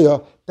 Rachel,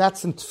 Leah,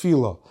 that's in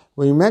Tefillah.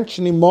 When you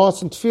mention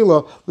Emos and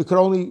Tefillah, we could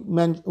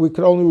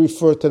only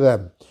refer to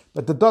them.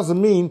 But that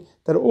doesn't mean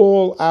that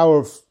all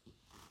our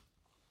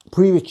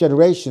previous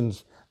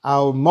generations,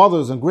 our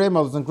mothers and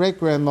grandmothers and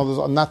great-grandmothers,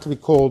 are not to be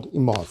called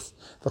Emos.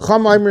 The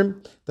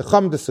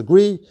Chum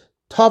disagree.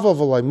 Tava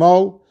v'loi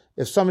mo,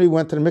 if somebody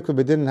went to the mikveh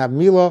but didn't have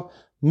milah,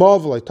 mo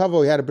v'loi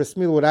tava, he had a bris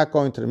milah without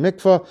going to the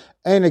mikveh,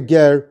 and a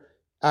ger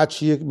ad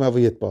sheyik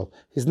mavayitbal.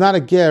 He's not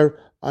a ger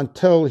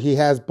until he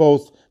has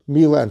both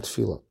milah and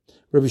tefillah.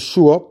 Rabbi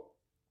Shua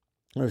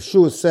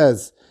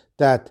says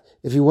that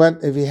if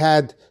he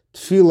had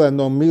tefillah and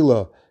no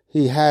milah,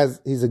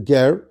 he's a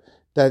ger.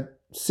 That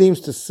seems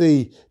to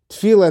see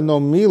tefillah and no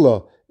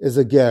milah is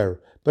a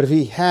ger. But if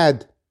he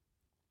had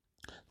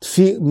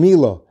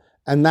milah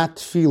and not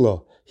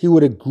tefillah, he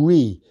would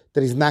agree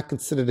that he's not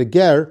considered a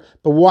ger.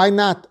 But why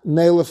not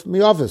neilif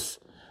mi'ovis?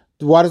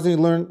 Why doesn't he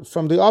learn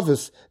from the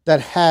ovis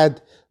that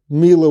had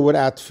milah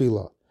without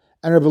tefillah?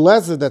 And Rabbi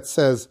Lezer that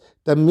says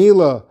that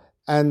milah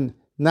and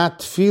not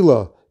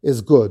tefillah is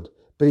good,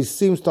 but he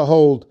seems to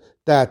hold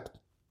that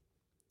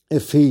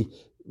if he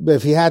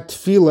had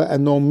tefillah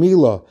and no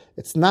milah,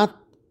 it's not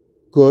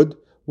good.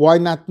 Why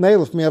not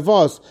neilif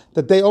mi'avos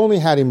that they only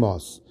had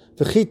imos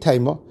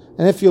v'chitema?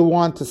 And if you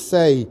want to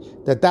say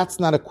that that's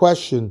not a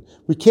question,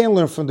 we can't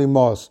learn from the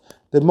imos.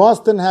 The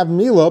imos didn't have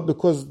milah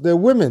because they're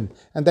women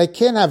and they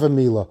can't have a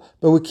milah,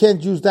 but we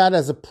can't use that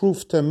as a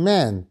proof to a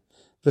man.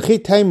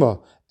 V'chitema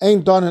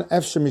ain't done an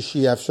efsher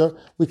mishi efsher.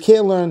 We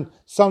can't learn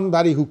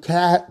somebody who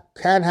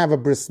can have a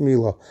bris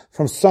milah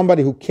from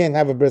somebody who can't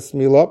have a bris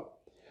milah.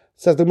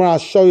 Says the Gemara, I'll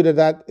show you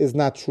that is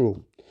not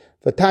true.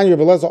 How do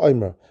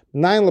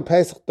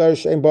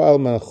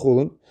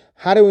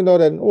we know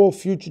that in all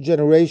future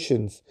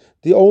generations,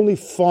 the only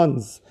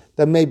funds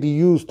that may be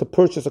used to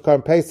purchase a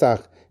Karban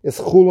Pesach is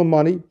chulin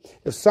money?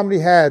 If somebody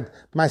had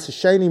Ma'aser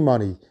Sheni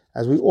money,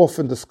 as we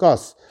often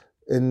discuss,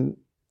 in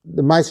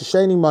the Ma'aser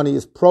Sheni money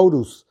is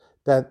produce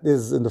that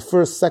is in the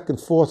first,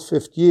 second, fourth,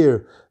 fifth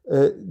year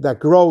that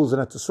grows,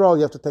 and at Yisrael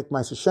you have to take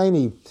Ma'aser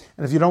Sheni.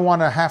 And if you don't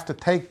want to have to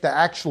take the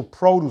actual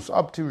produce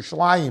up to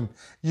Yerushalayim,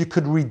 you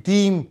could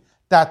redeem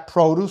that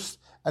produce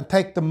and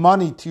take the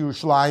money to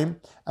Yerushalayim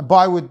and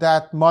buy with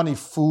that money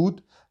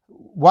food.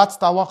 What's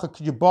the halacha?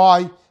 Could you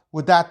buy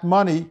with that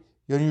money,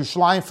 you're in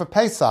Yerushalayim for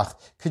Pesach,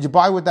 could you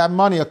buy with that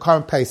money a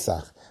Karban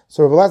Pesach?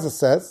 So Rabbi Lezer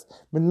says,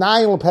 you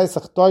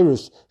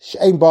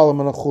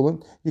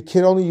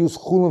can only use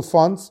chulin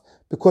funds,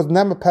 because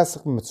Nema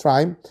Pesach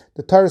Mitzrayim,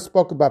 the Torah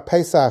spoke about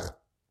Pesach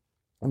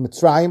in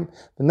Mitzrayim,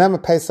 the Nema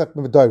Pesach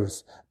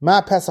Mitzrayim,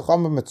 Ma Pesach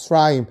Amma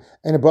Mitzrayim,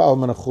 and Ba'al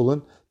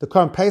Menachulin. The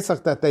current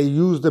Pesach that they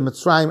used in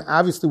Mitzrayim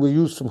obviously were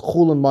used from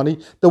chulin money.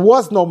 There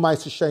was no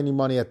Ma'aser Sheni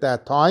money at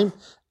that time.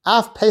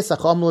 Af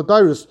Pesach Amma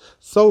L'Doirus,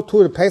 so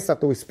too the Pesach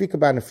that we speak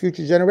about in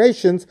future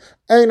generations,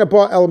 ain't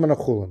Ba'al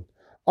Menachulin.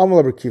 Amma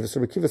L'Rekiva. So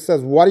Rekiva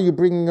says, what are you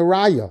bringing a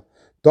raya?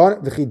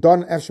 V'chi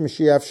don efsher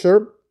mishi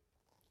efsher.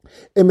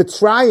 In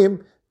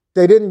Mitzrayim,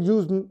 they didn't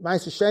use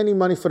Ma'aser Sheni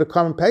money for the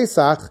Karban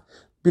Pesach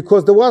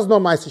because there was no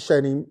Ma'aser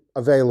Sheni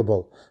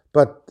available.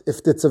 But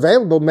if it's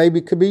available, maybe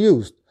it could be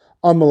used.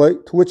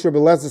 Amalei, to which Rabbi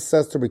Lezer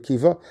says to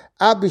Rekiva,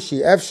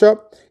 Abishi Efsha,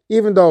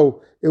 even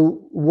though it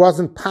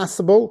wasn't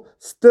possible,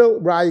 still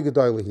Raya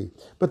Gedoylehi.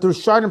 But the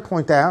Rishonim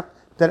point out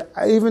that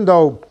even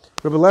though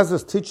Rabbi Lezer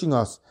is teaching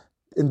us,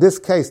 in this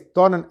case,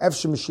 Don and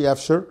Efsha Mishi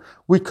Efsher,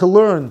 we can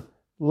learn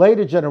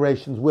later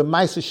generations where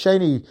Ma'aser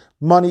Sheni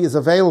money is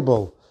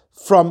available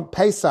from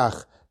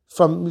Pesach,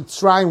 from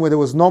Mitzrayim, where there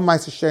was no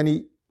Ma'aser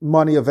Sheni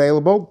money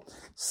available.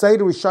 Say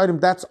to Rishonim,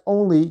 that's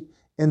only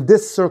in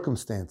this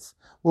circumstance,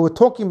 where we're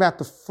talking about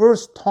the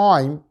first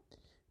time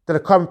that a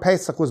Karban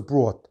Pesach was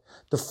brought.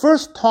 The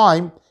first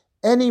time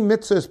any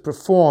mitzvah is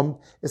performed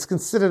is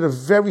considered a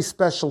very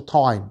special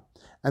time.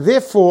 And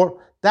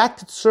therefore, that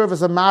could serve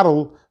as a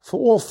model for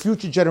all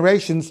future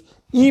generations,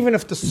 even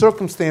if the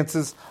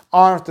circumstances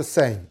aren't the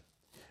same.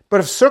 But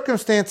if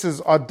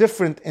circumstances are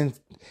different in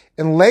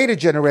later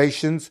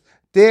generations,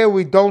 there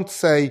we don't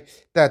say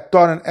that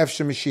Don and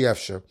Efsher Mishi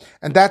Efsher.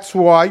 And that's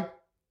why,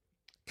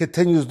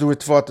 continues the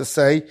Ritva to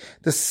say,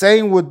 the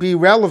same would be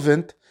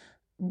relevant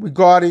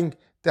regarding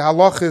the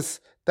halachas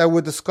that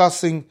we're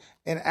discussing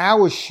in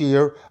our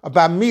shir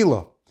about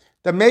Mila.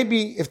 That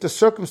maybe if the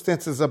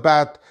circumstances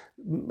about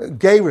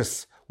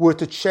Geirus were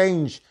to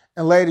change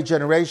in later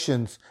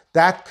generations,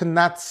 that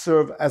cannot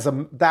serve as a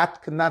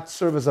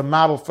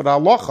model for the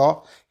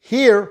halacha.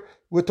 Here,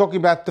 we're talking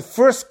about the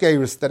first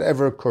Geirus that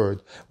ever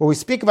occurred. When we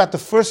speak about the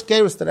first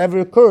Geirus that ever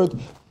occurred,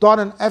 Don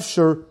and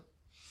Efsher,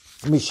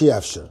 Mishi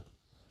Efsher.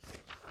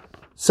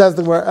 Says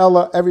the Gemara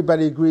Ella,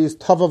 everybody agrees,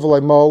 Tava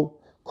v'leimol,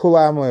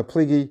 kula amle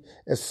pligi.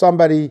 If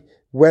somebody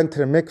went to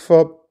the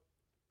mikveh,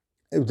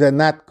 did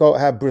not go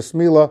have bris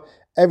milah,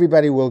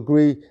 everybody will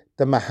agree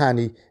the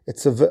mahani.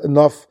 It's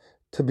enough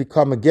to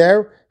become a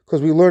ger,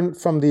 because we learned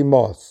from the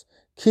Yevamos.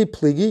 Ki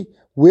pligi,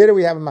 where do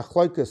we have a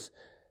machlokas?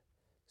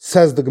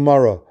 Says the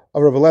Gemara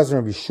of Rabbi Lezer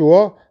and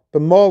Yeshua,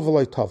 b'mol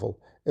v'loy tavel.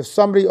 If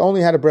somebody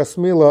only had a bris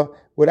milah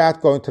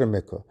without going to the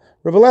mikveh.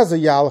 Rabbi Lezer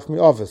yalef mi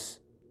ovis.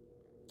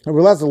 Rabbi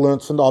Lezer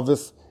learns from the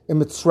ovis in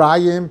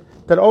Mitzrayim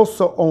that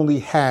also only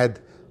had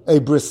a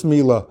bris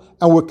milah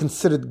and were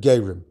considered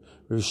gerim.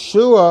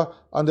 Yeshua,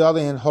 on the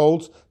other hand,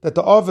 holds that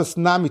the ovis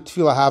nami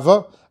tefillah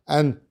hava,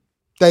 and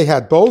they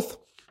had both,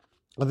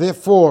 and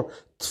therefore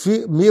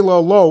milah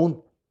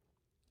alone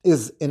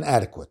is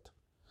inadequate.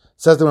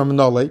 Says the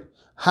Ramanole,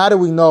 how do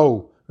we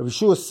know? Rabbi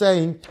Yeshua is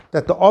saying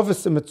that the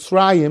ovis in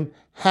Mitzrayim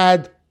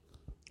had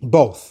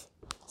both.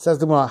 Says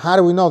the Gemara, how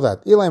do we know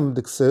that? Ilam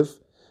diksiv,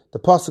 the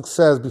pasuk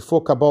says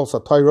before Kabbalah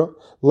Satira,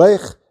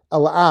 lech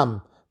al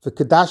am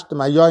v'kedashtem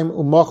ayoim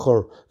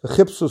u'mochor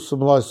v'chipsu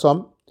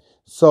sumloisam.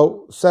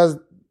 So says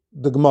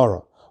the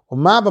Gemara,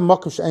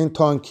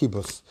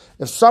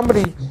 if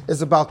somebody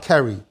is a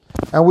Balkari,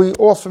 and we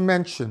often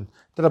mention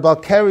that a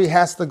Balkari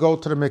has to go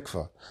to the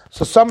mikveh.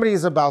 So somebody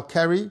is a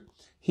Balkari,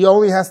 he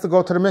only has to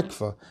go to the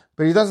mikveh,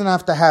 but he doesn't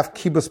have to have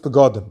kibbutz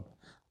begodim.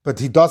 But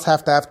he does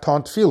have to have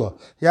ton tefillah.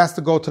 He has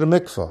to go to the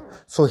mikveh.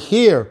 So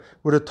here,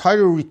 where the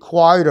Torah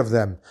required of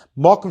them,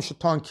 makom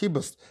shatan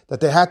kibbutz, that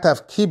they had to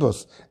have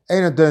kibbutz,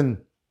 and then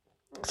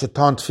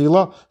shatan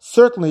tefillah,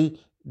 certainly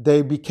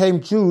they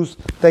became Jews,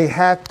 they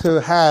had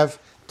to have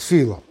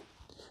tefillah.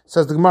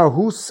 Says the Gemara,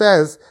 who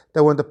says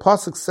that when the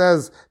pasuk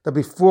says that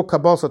before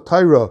Kabbalah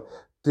Torah,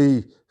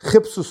 the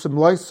chipsus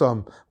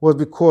simloisam was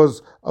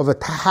because of a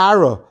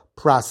tahara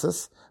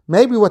process?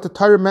 Maybe what the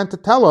Torah meant to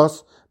tell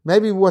us,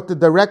 maybe what the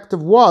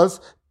directive was,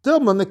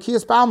 Dilma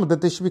Nekiyas B'alma,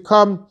 that they should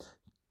become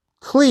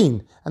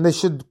clean and they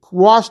should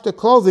wash their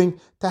clothing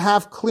to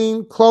have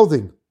clean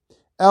clothing.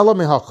 Ela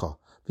mehacha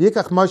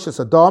v'yikach Moshe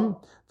Adam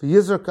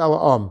v'yizrak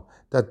al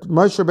that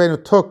Moshe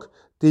Rabbeinu took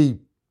the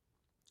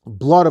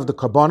blood of the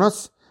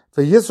karbanos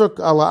v'yizrak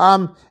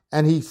al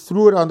and he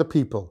threw it on the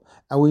people.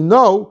 And we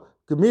know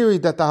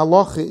Gemiri that the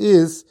halacha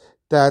is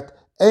that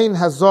ein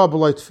hazah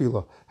b'loy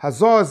tefillah.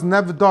 Hazah is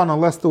never done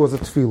unless there was a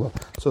tefillah.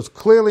 So it's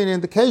clearly an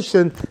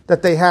indication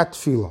that they had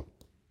tefillah.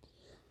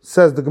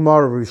 Says the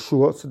Gemara of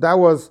Yeshua. So that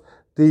was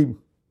the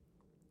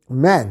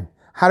men.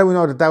 How do we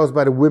know that that was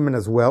by the women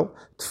as well?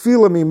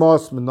 Tefillah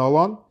mimos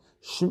menolon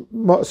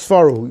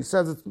svaru. He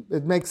says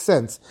it makes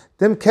sense.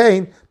 Them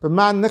came, but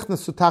man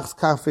nichnas sutachs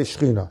kafe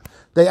shchina.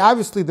 They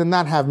obviously did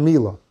not have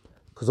milah,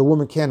 because a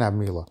woman can't have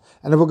milah.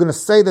 And if we're going to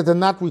say that they're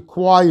not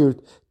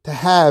required to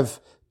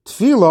have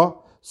tefillah,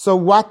 so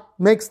what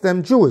makes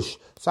them Jewish?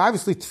 So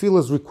obviously tefillah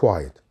is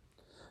required.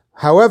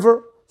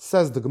 However,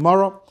 says the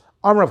Gemara,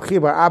 Amr Rab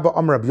Chiya bar Abba,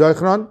 Amr Rab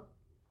Yochanan,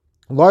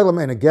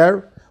 Loilam and a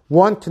ger,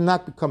 one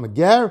cannot become a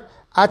ger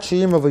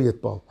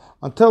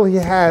until he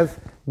has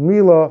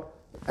milah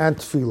and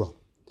tefillah.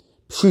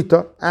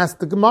 Pshita asked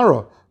the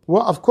Gemara.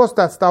 Well, of course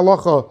that's the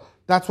halacha,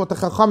 that's what the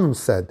Chachamim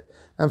said.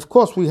 And of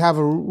course we have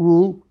a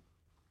rule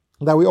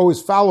that we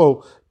always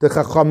follow the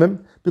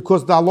Chachamim,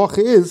 because the halacha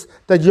is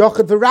that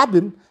Yochid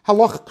v'Rabbim,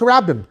 halacha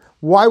k'Rabbim.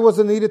 Why was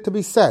it needed to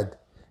be said?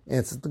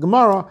 Answers the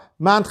Gemara,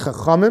 Man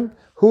Chachamim.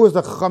 Who is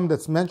the Chacham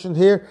that's mentioned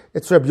here?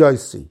 It's Reb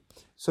Yossi.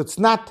 So it's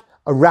not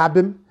a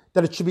Rabbim,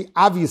 that it should be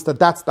obvious that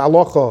that's the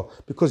halacha,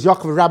 because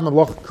Yochid v'Rabbim,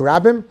 halacha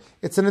k'Rabbim.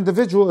 It's an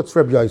individual, it's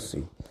Reb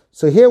Yossi.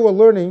 So here we're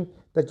learning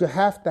that you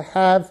have to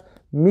have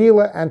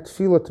milah and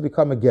tefillah to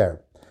become a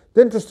ger.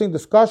 The interesting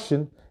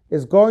discussion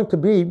is going to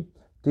be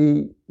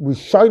the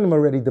Rishonim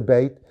already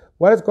debate.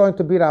 What is going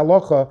to be the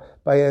halacha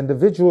by an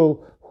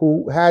individual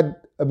who had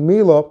a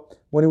milah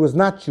when he was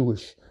not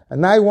Jewish,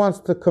 and now he wants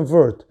to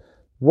convert?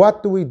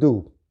 What do we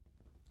do?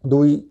 There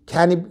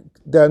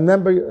are a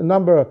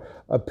number of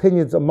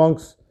opinions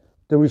amongst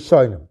the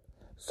Rishonim.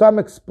 Some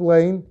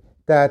explain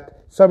that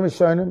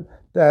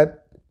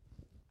that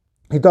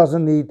he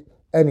doesn't need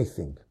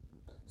anything.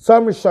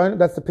 Some Rishonim,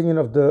 that's the opinion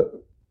of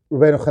the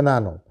Rabbeinu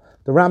Hananel.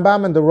 The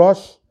Rambam and the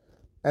Rosh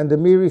and the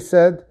Miri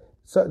said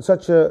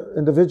such an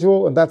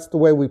individual, and that's the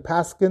way we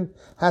paskin,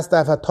 has to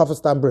have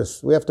hatafas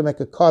bris. We have to make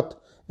a cut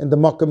in the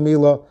makkah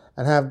milah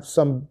and have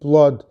some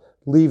blood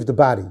leave the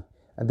body.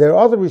 And there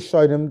are other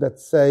rishonim that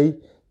say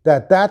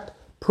that that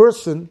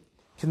person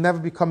can never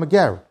become a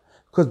ger,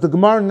 because the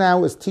Gemara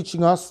now is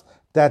teaching us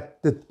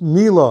that the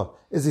milah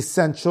is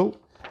essential,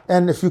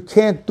 and if you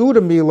can't do the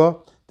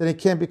milah, then he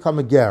can't become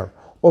a ger.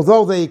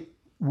 Although they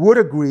would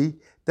agree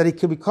that he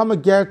can become a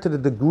ger to the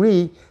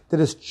degree that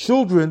his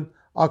children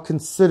are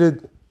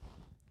considered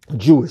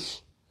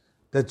Jewish.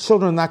 The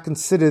children are not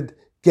considered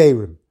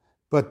gerim,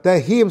 but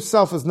that he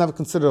himself is never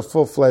considered a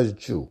full-fledged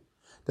Jew.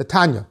 The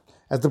Tanya,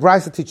 as the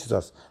Brisa teaches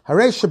us,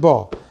 Harei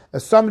Shabbat,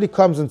 if somebody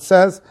comes and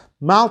says,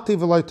 Malti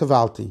v'loy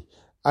tavalti,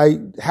 I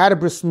had a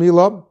bris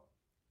milah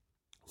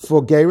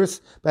for geris,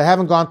 but I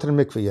haven't gone to the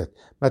mikveh yet.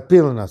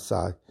 Matbilin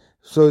asai.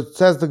 So it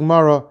says the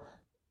Gemara,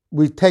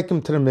 we take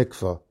him to the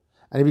mikveh,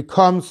 and he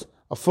becomes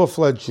a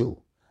full-fledged Jew.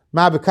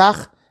 Ma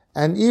b'kach,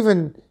 and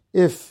even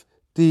if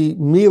the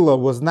milah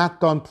was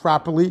not done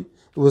properly,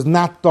 it was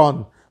not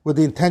done with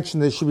the intention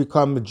that he should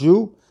become a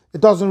Jew,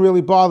 it doesn't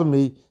really bother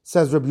me,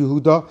 says Rabbi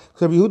Yehuda,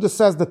 because Rabbi Yehuda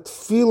says that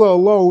tefillah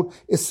alone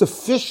is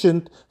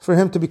sufficient for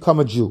him to become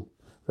a Jew.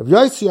 Rabbi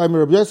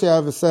Yossi,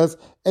 however, says,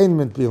 Ein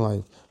mint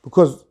bilayin,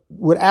 because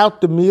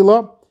without the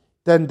milah,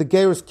 then the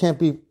gerus can't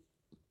be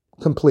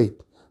complete.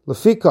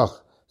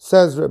 Lefikach,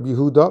 says Rabbi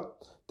Yehuda,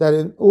 that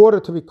in order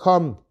to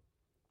become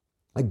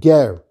a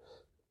ger,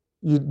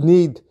 you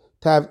need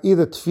to have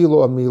either tefillah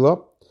or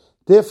milah.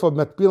 Therefore,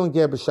 matbil and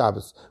ger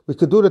b'Shabbos. We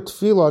could do the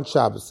tefillah on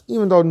Shabbos,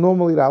 even though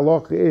normally the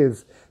halacha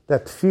is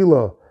that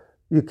tefillah,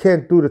 you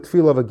can't do the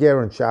tefillah of a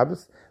ger on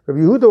Shabbos.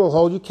 Rabbi Yehuda will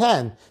hold you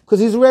can, because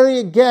he's already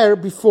a ger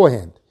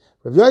beforehand.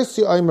 Rabbi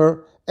Yossi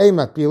Omer,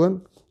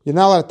 matbilan, you're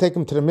not allowed to take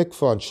him to the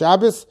mikveh on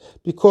Shabbos,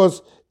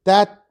 because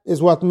that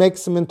is what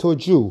makes him into a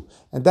Jew,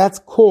 and that's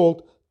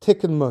called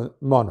tikkun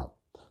mana.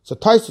 So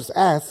Taisus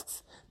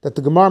asks that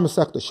the Gemara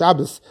Masechta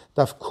Shabbos,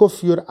 Daf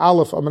Kuf Yud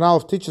Aleph Amud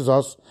Aleph, teaches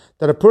us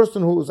that a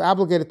person who is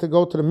obligated to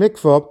go to the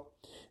mikveh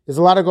is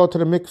allowed to go to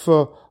the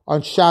mikveh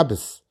on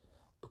Shabbos,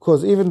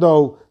 because even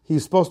though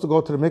he's supposed to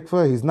go to the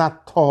mikveh, he's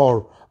not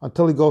tahor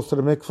until he goes to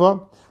the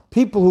mikveh.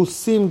 People who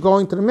see him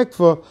going to the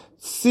mikveh,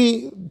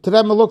 to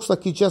them it looks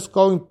like he's just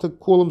going to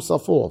cool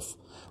himself off.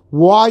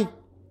 Why?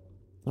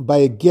 By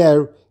a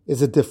ger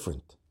is it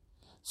different?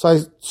 So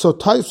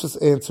Taisus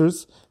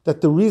answers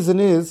that the reason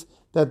is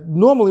that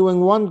normally when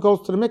one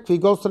goes to the mikveh, he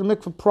goes to the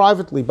mikveh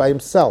privately by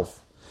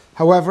himself.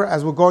 However,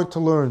 as we're going to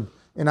learn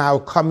in our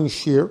coming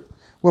shir,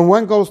 when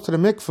one goes to the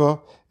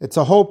mikveh, it's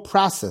a whole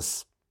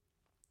process.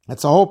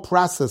 It's a whole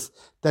process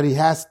that he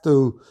has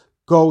to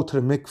go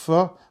to the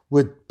mikveh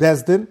with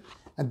Bezdin,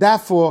 and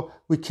therefore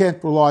we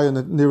can't rely on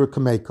the Nira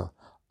Kameka.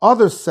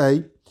 Others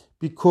say,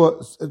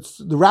 because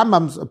the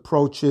Rambam's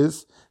approach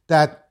is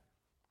that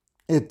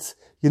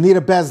you need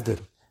a Bezdin.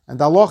 And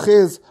the halacha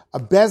is, a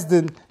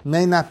Bezdin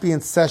may not be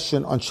in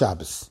session on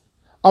Shabbos.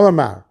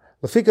 Amar,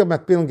 Lefika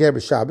matbil ger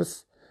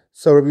b'Shabbos.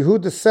 So Rabbi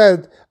Yehuda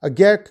said, a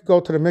ger could go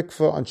to the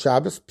mikveh on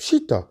Shabbos.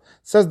 Pshita,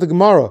 says the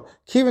Gemara,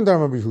 Kivin dar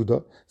Rabbi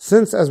Yehuda,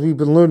 since, as we've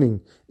been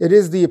learning, it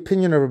is the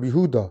opinion of Rabbi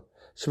Yehuda,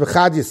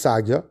 Shevachad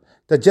Yisagya,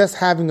 that just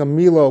having a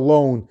milah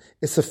alone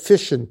is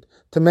sufficient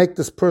to make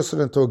this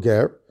person into a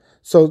ger.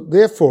 So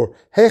therefore,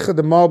 Hecha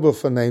de Malbel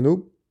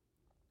Fanenu,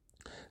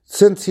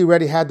 since he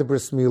already had the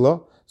bris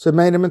milah, so it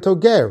made him into a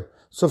ger.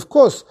 So of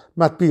course,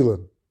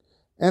 matbilan.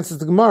 Answers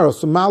the Gemara,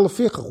 so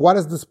ma'alafichach, what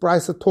has this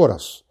brisa taught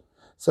us?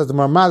 Says the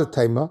Marmada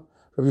Tema,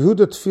 Rabbi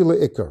Yehuda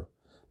tefillah ikar.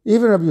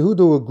 Even Rabbi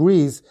Yehuda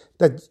agrees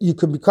that you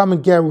can become a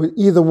ger with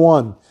either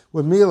one,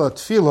 with milah or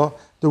tefillah.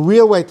 The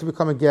real way to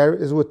become a ger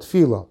is with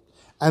tefillah.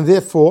 And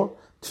therefore,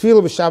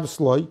 tefillah b'Shabbos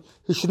loy,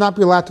 he should not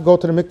be allowed to go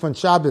to the mikveh on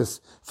Shabbos,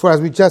 for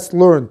as we just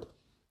learned,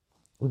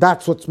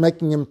 that's what's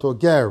making him to a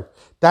ger.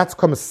 That's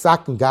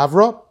kamasak and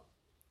gavra.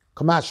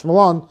 Kamash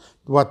Malon,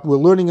 what we're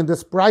learning in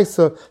this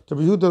brisa,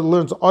 Rabbi Yehuda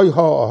learns oiha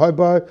or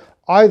hoiba,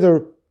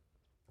 either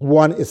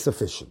one is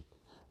sufficient.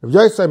 Rabbi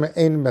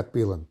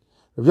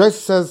Yossi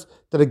says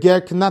that a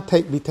ger cannot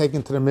be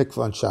taken to the mikveh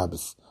on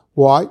Shabbos.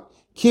 Why?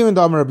 Kimin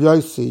Dam Rabbi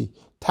Yossi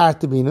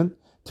tartabinen.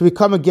 To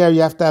become a ger,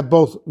 you have to have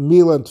both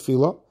milah and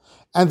tefillah,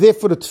 and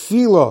therefore the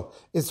tefillah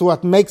is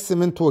what makes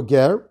him into a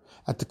ger.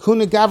 And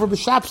tekuna gavra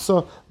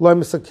b'shapsa loy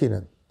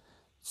misakinen.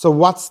 So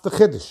what's the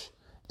chiddush?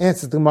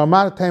 Answers the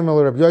Marmar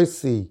Taimel Rabbi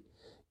Yossi,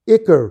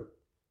 Iker,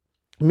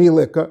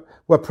 Milah,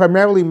 what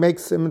primarily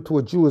makes him into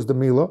a Jew is the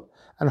Milah,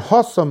 and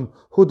Hossam,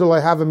 who do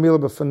I have a Milah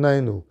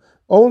b'fanenu.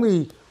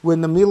 Only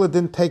when the Milah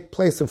didn't take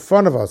place in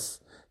front of us,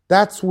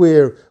 that's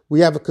where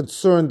we have a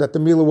concern that the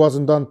Milah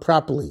wasn't done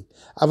properly.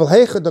 Aval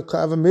Heicha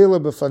have a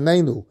Milah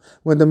b'fanenu.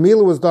 When the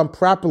Milah was done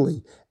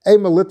properly,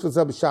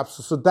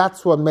 so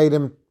that's what made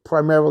him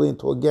primarily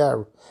into a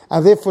ger.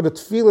 And therefore the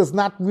tefillah is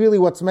not really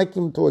what's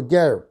making him into a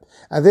ger.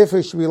 And therefore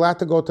he should be allowed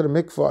to go to the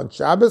mikveh on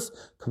Shabbos,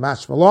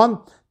 Kamash Malon.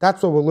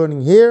 That's what we're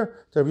learning here.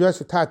 They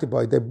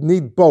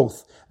need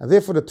both. And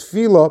therefore the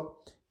tefillah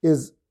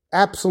is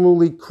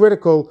absolutely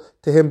critical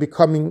to him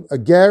becoming a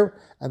ger,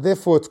 and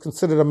therefore it's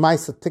considered a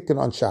ma'aseh tikkun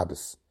on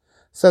Shabbos.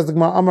 Says the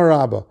Gemara Amar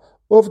Rabba,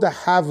 of the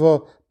Hava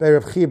by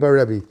Rav Chia bar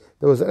Rebbe.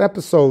 There was an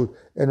episode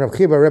in Rav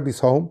Chia bar Rebbe's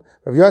home,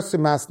 Rav Yosef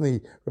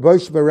Masni, Rav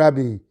Oshi bar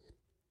Rebbe,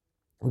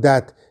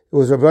 that it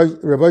was Rav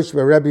Oshi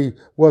bar Rebbe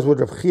was with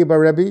Rav Chia bar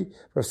Rebbe.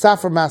 Rav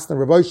Safar Masni,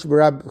 Rav Oshi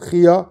bar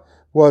Chia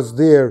was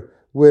there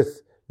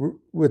with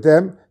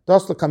them. There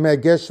was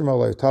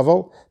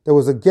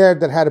a ger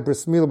that had a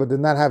bris milah but did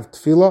not have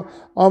tefillah.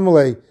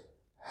 Amalei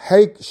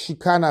heik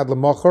shikan ad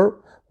l'mocher.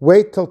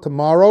 Wait till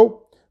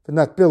tomorrow for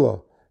not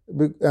billah,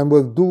 and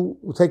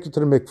we'll take you to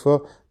the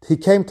mikveh. He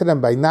came to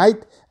them by night,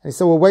 and he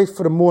said, "We'll wait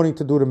for the morning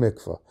to do the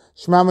mikveh."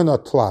 Shmamino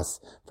tlas.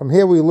 From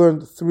here we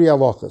learned 3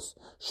 halachas.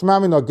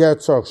 Shmamino ger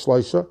tzarich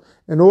shloisha.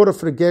 In order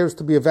for the gerus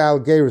to be a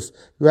valid gerus,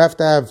 you have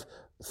to have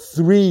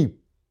 3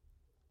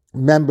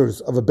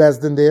 members of a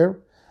bezdin there.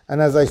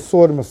 And as I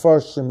saw the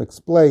Mefarshim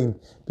explain,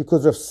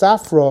 because Rav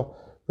Safra,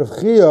 Rav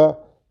Chia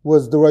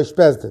was the Rosh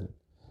Bezdin.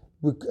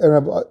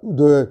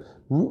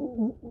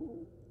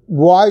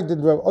 Why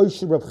did Rav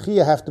Oshi Rav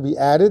Chia have to be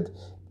added?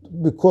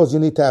 Because you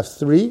need to have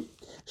 3.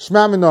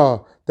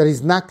 Shmamina,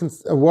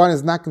 that one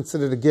is not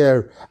considered a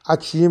ger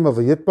achiyim of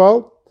a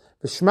yitbal.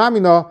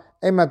 Shmamina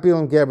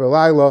emabilim ger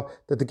b'layla,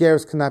 that the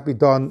gerus cannot be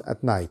done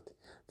at night.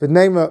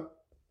 V'neima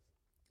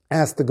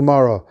asked the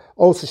Gemara,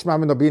 also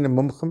Shmamina being a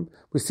mumchim.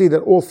 We see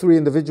that all 3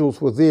 individuals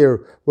were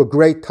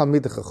great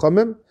Talmidei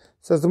Chachamim.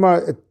 Says the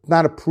Gemara, it's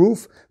not a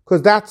proof,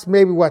 because that's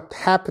maybe what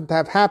happened to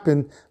have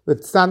happened, but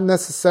it's not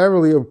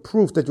necessarily a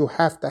proof that you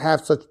have to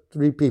have such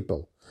 3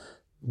 people.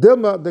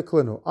 Dilma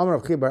deklinu, Amar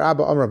Rav Chia bar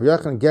Abba, Amar Rav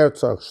Yochanan, ger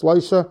tzarich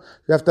shloisha.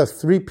 You have to have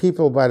 3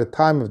 people by the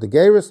time of the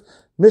gerus.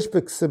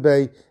 Mishbek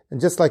sebei,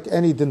 and just like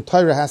any din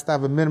Torah has to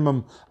have a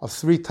minimum of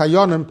 3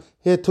 tayonim,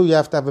 here too you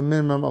have to have a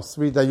minimum of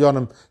 3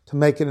 dayonim to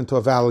make it into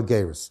a valid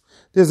gerus.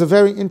 There's a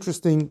very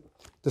interesting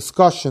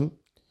discussion.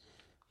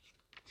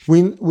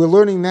 We're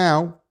learning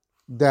now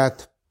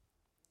that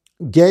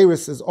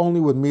gerus is only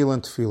with milah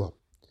and tefillah.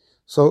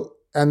 So,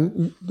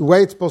 and the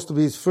way it's supposed to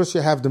be is first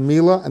you have the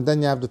milah and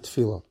then you have the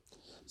tefillah.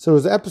 So there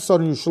was an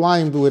episode in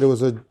Yerushalayim where there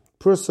was a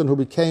person who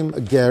became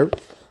a ger.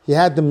 He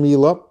had the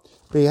milah,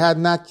 but he had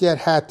not yet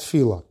had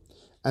tefillah.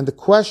 And the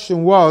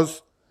question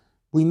was,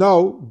 we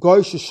know, goy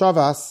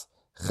sheshavas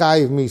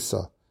chayiv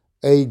misa.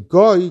 A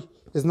goy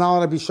is not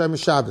allowed to be Shem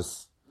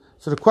Shabbos.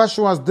 So the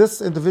question was,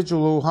 this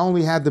individual who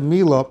only had the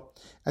milah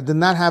and did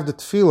not have the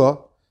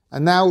tefillah,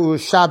 and now it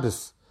was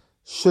Shabbos,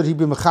 should he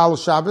be Mechal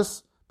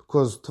Shabbos?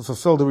 Because to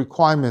fulfill the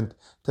requirement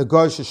to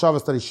goy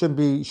sheshavas that he shouldn't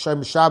be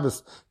Shem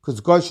Shabbos, because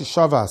goy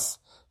sheshavas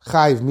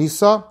chayiv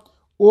misa,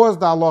 or is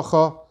the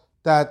halacha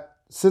that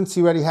since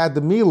he already had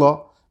the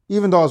milah,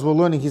 even though as we're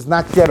learning he's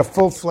not yet a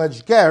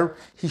full-fledged ger,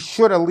 he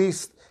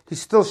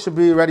still should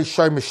be already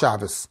Shem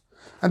Shabbos.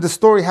 And the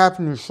story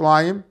happened in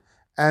Yerushalayim,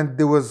 and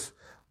there was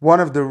one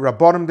of the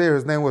Rabbanim there,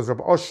 his name was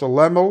Rabbi Osher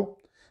Lemel,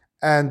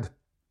 and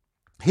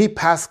he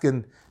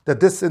paskined that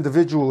this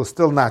individual is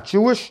still not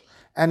Jewish,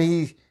 and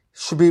he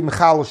should be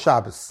Mechal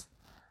Shabbos.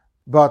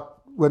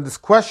 But when this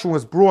question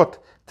was brought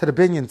to the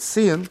Binyan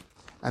Tzion,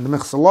 and the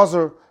Mechzor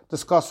Lazar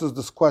discusses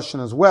this question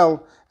as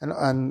well,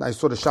 and I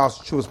saw the Shas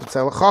Chuvas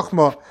B'Tzelach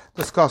Chachma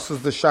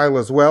discusses the Shaila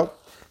as well,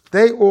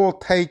 they all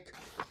take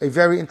a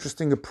very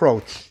interesting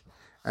approach.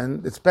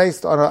 And it's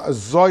based on a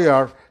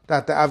Zoyar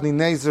that the Avnei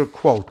Nezer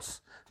quotes.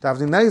 The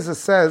Avnei Nezer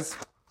says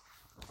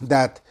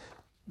that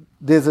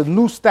there's a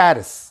new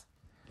status.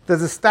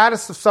 There's a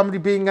status of somebody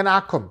being an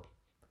Akum.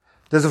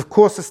 There's of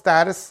course a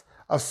status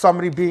of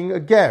somebody being a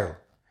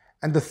Ger.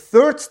 And the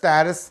third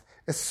status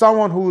is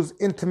someone who's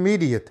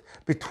intermediate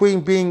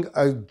between being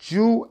a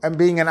Jew and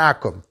being an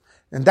Akum.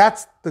 And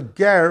that's the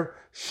Ger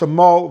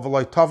Shemol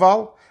V'Loi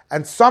Toval.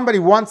 And somebody,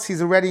 once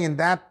he's already in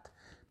that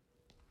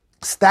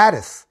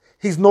status,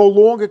 he's no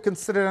longer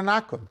considered an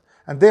Akum.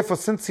 And therefore,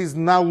 since he's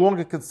no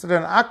longer considered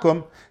an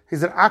Akum,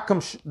 he's an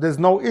Akum, there's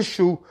no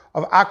issue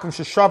of Akum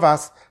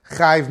Sheshavas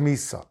Chayiv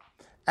Misa.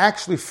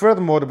 Actually,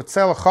 furthermore, the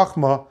B'Tzelach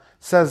Chachma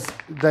says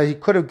that he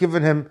could have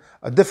given him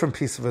a different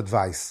piece of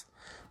advice.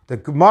 The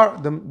Gemara,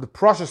 the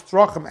Parashas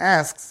Drachim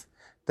asks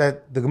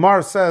that the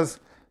Gemara says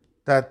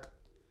that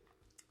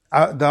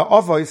the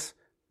Avos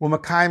were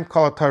Makayim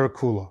Kol HaTorah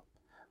Kula.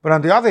 But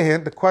on the other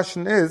hand, the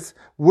question is,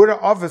 were the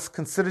Avos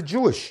considered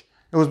Jewish?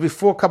 It was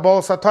before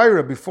Kabbalah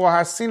Satira, before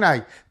Har Sinai,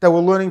 that we're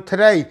learning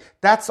today.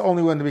 That's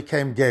only when they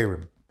became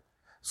Gerim.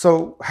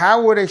 So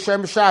how were they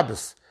Shem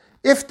Shabbos?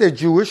 If they're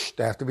Jewish,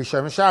 they have to be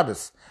Shem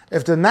Shabbos.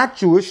 If they're not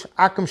Jewish,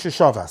 Akum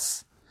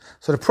Sheshavas.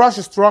 So the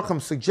Parashas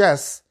Drachim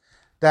suggests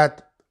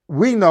that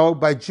we know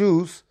by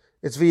Jews,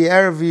 it's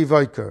V'yerev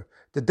V'yivoker.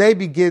 The day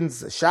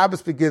begins,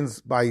 Shabbos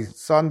begins by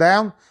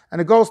sundown, and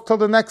it goes till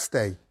the next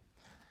day.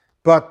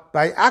 But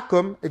by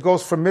Akum, it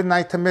goes from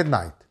midnight to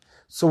midnight.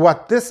 So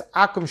what this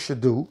Akum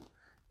should do,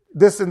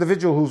 this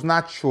individual who's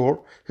not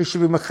sure, he should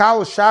be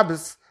Mechal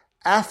Shabbos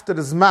after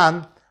the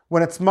Zman,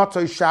 when it's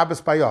Motzei Shabbos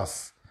by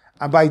us.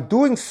 And by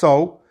doing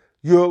so,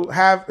 he will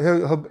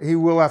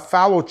have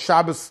followed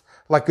Shabbos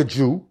like a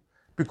Jew,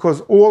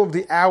 because all of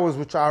the hours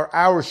which are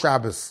our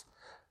Shabbos,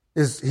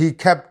 he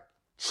kept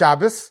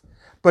Shabbos,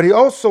 but he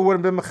also would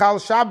have been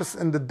Mechal Shabbos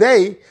in the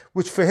day,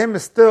 which for him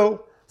is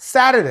still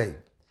Saturday.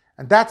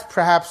 And that's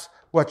perhaps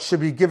what should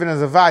be given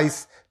as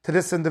advice to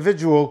this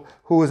individual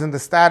who is in the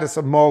status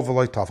of Mol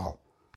V'Lo Tovel.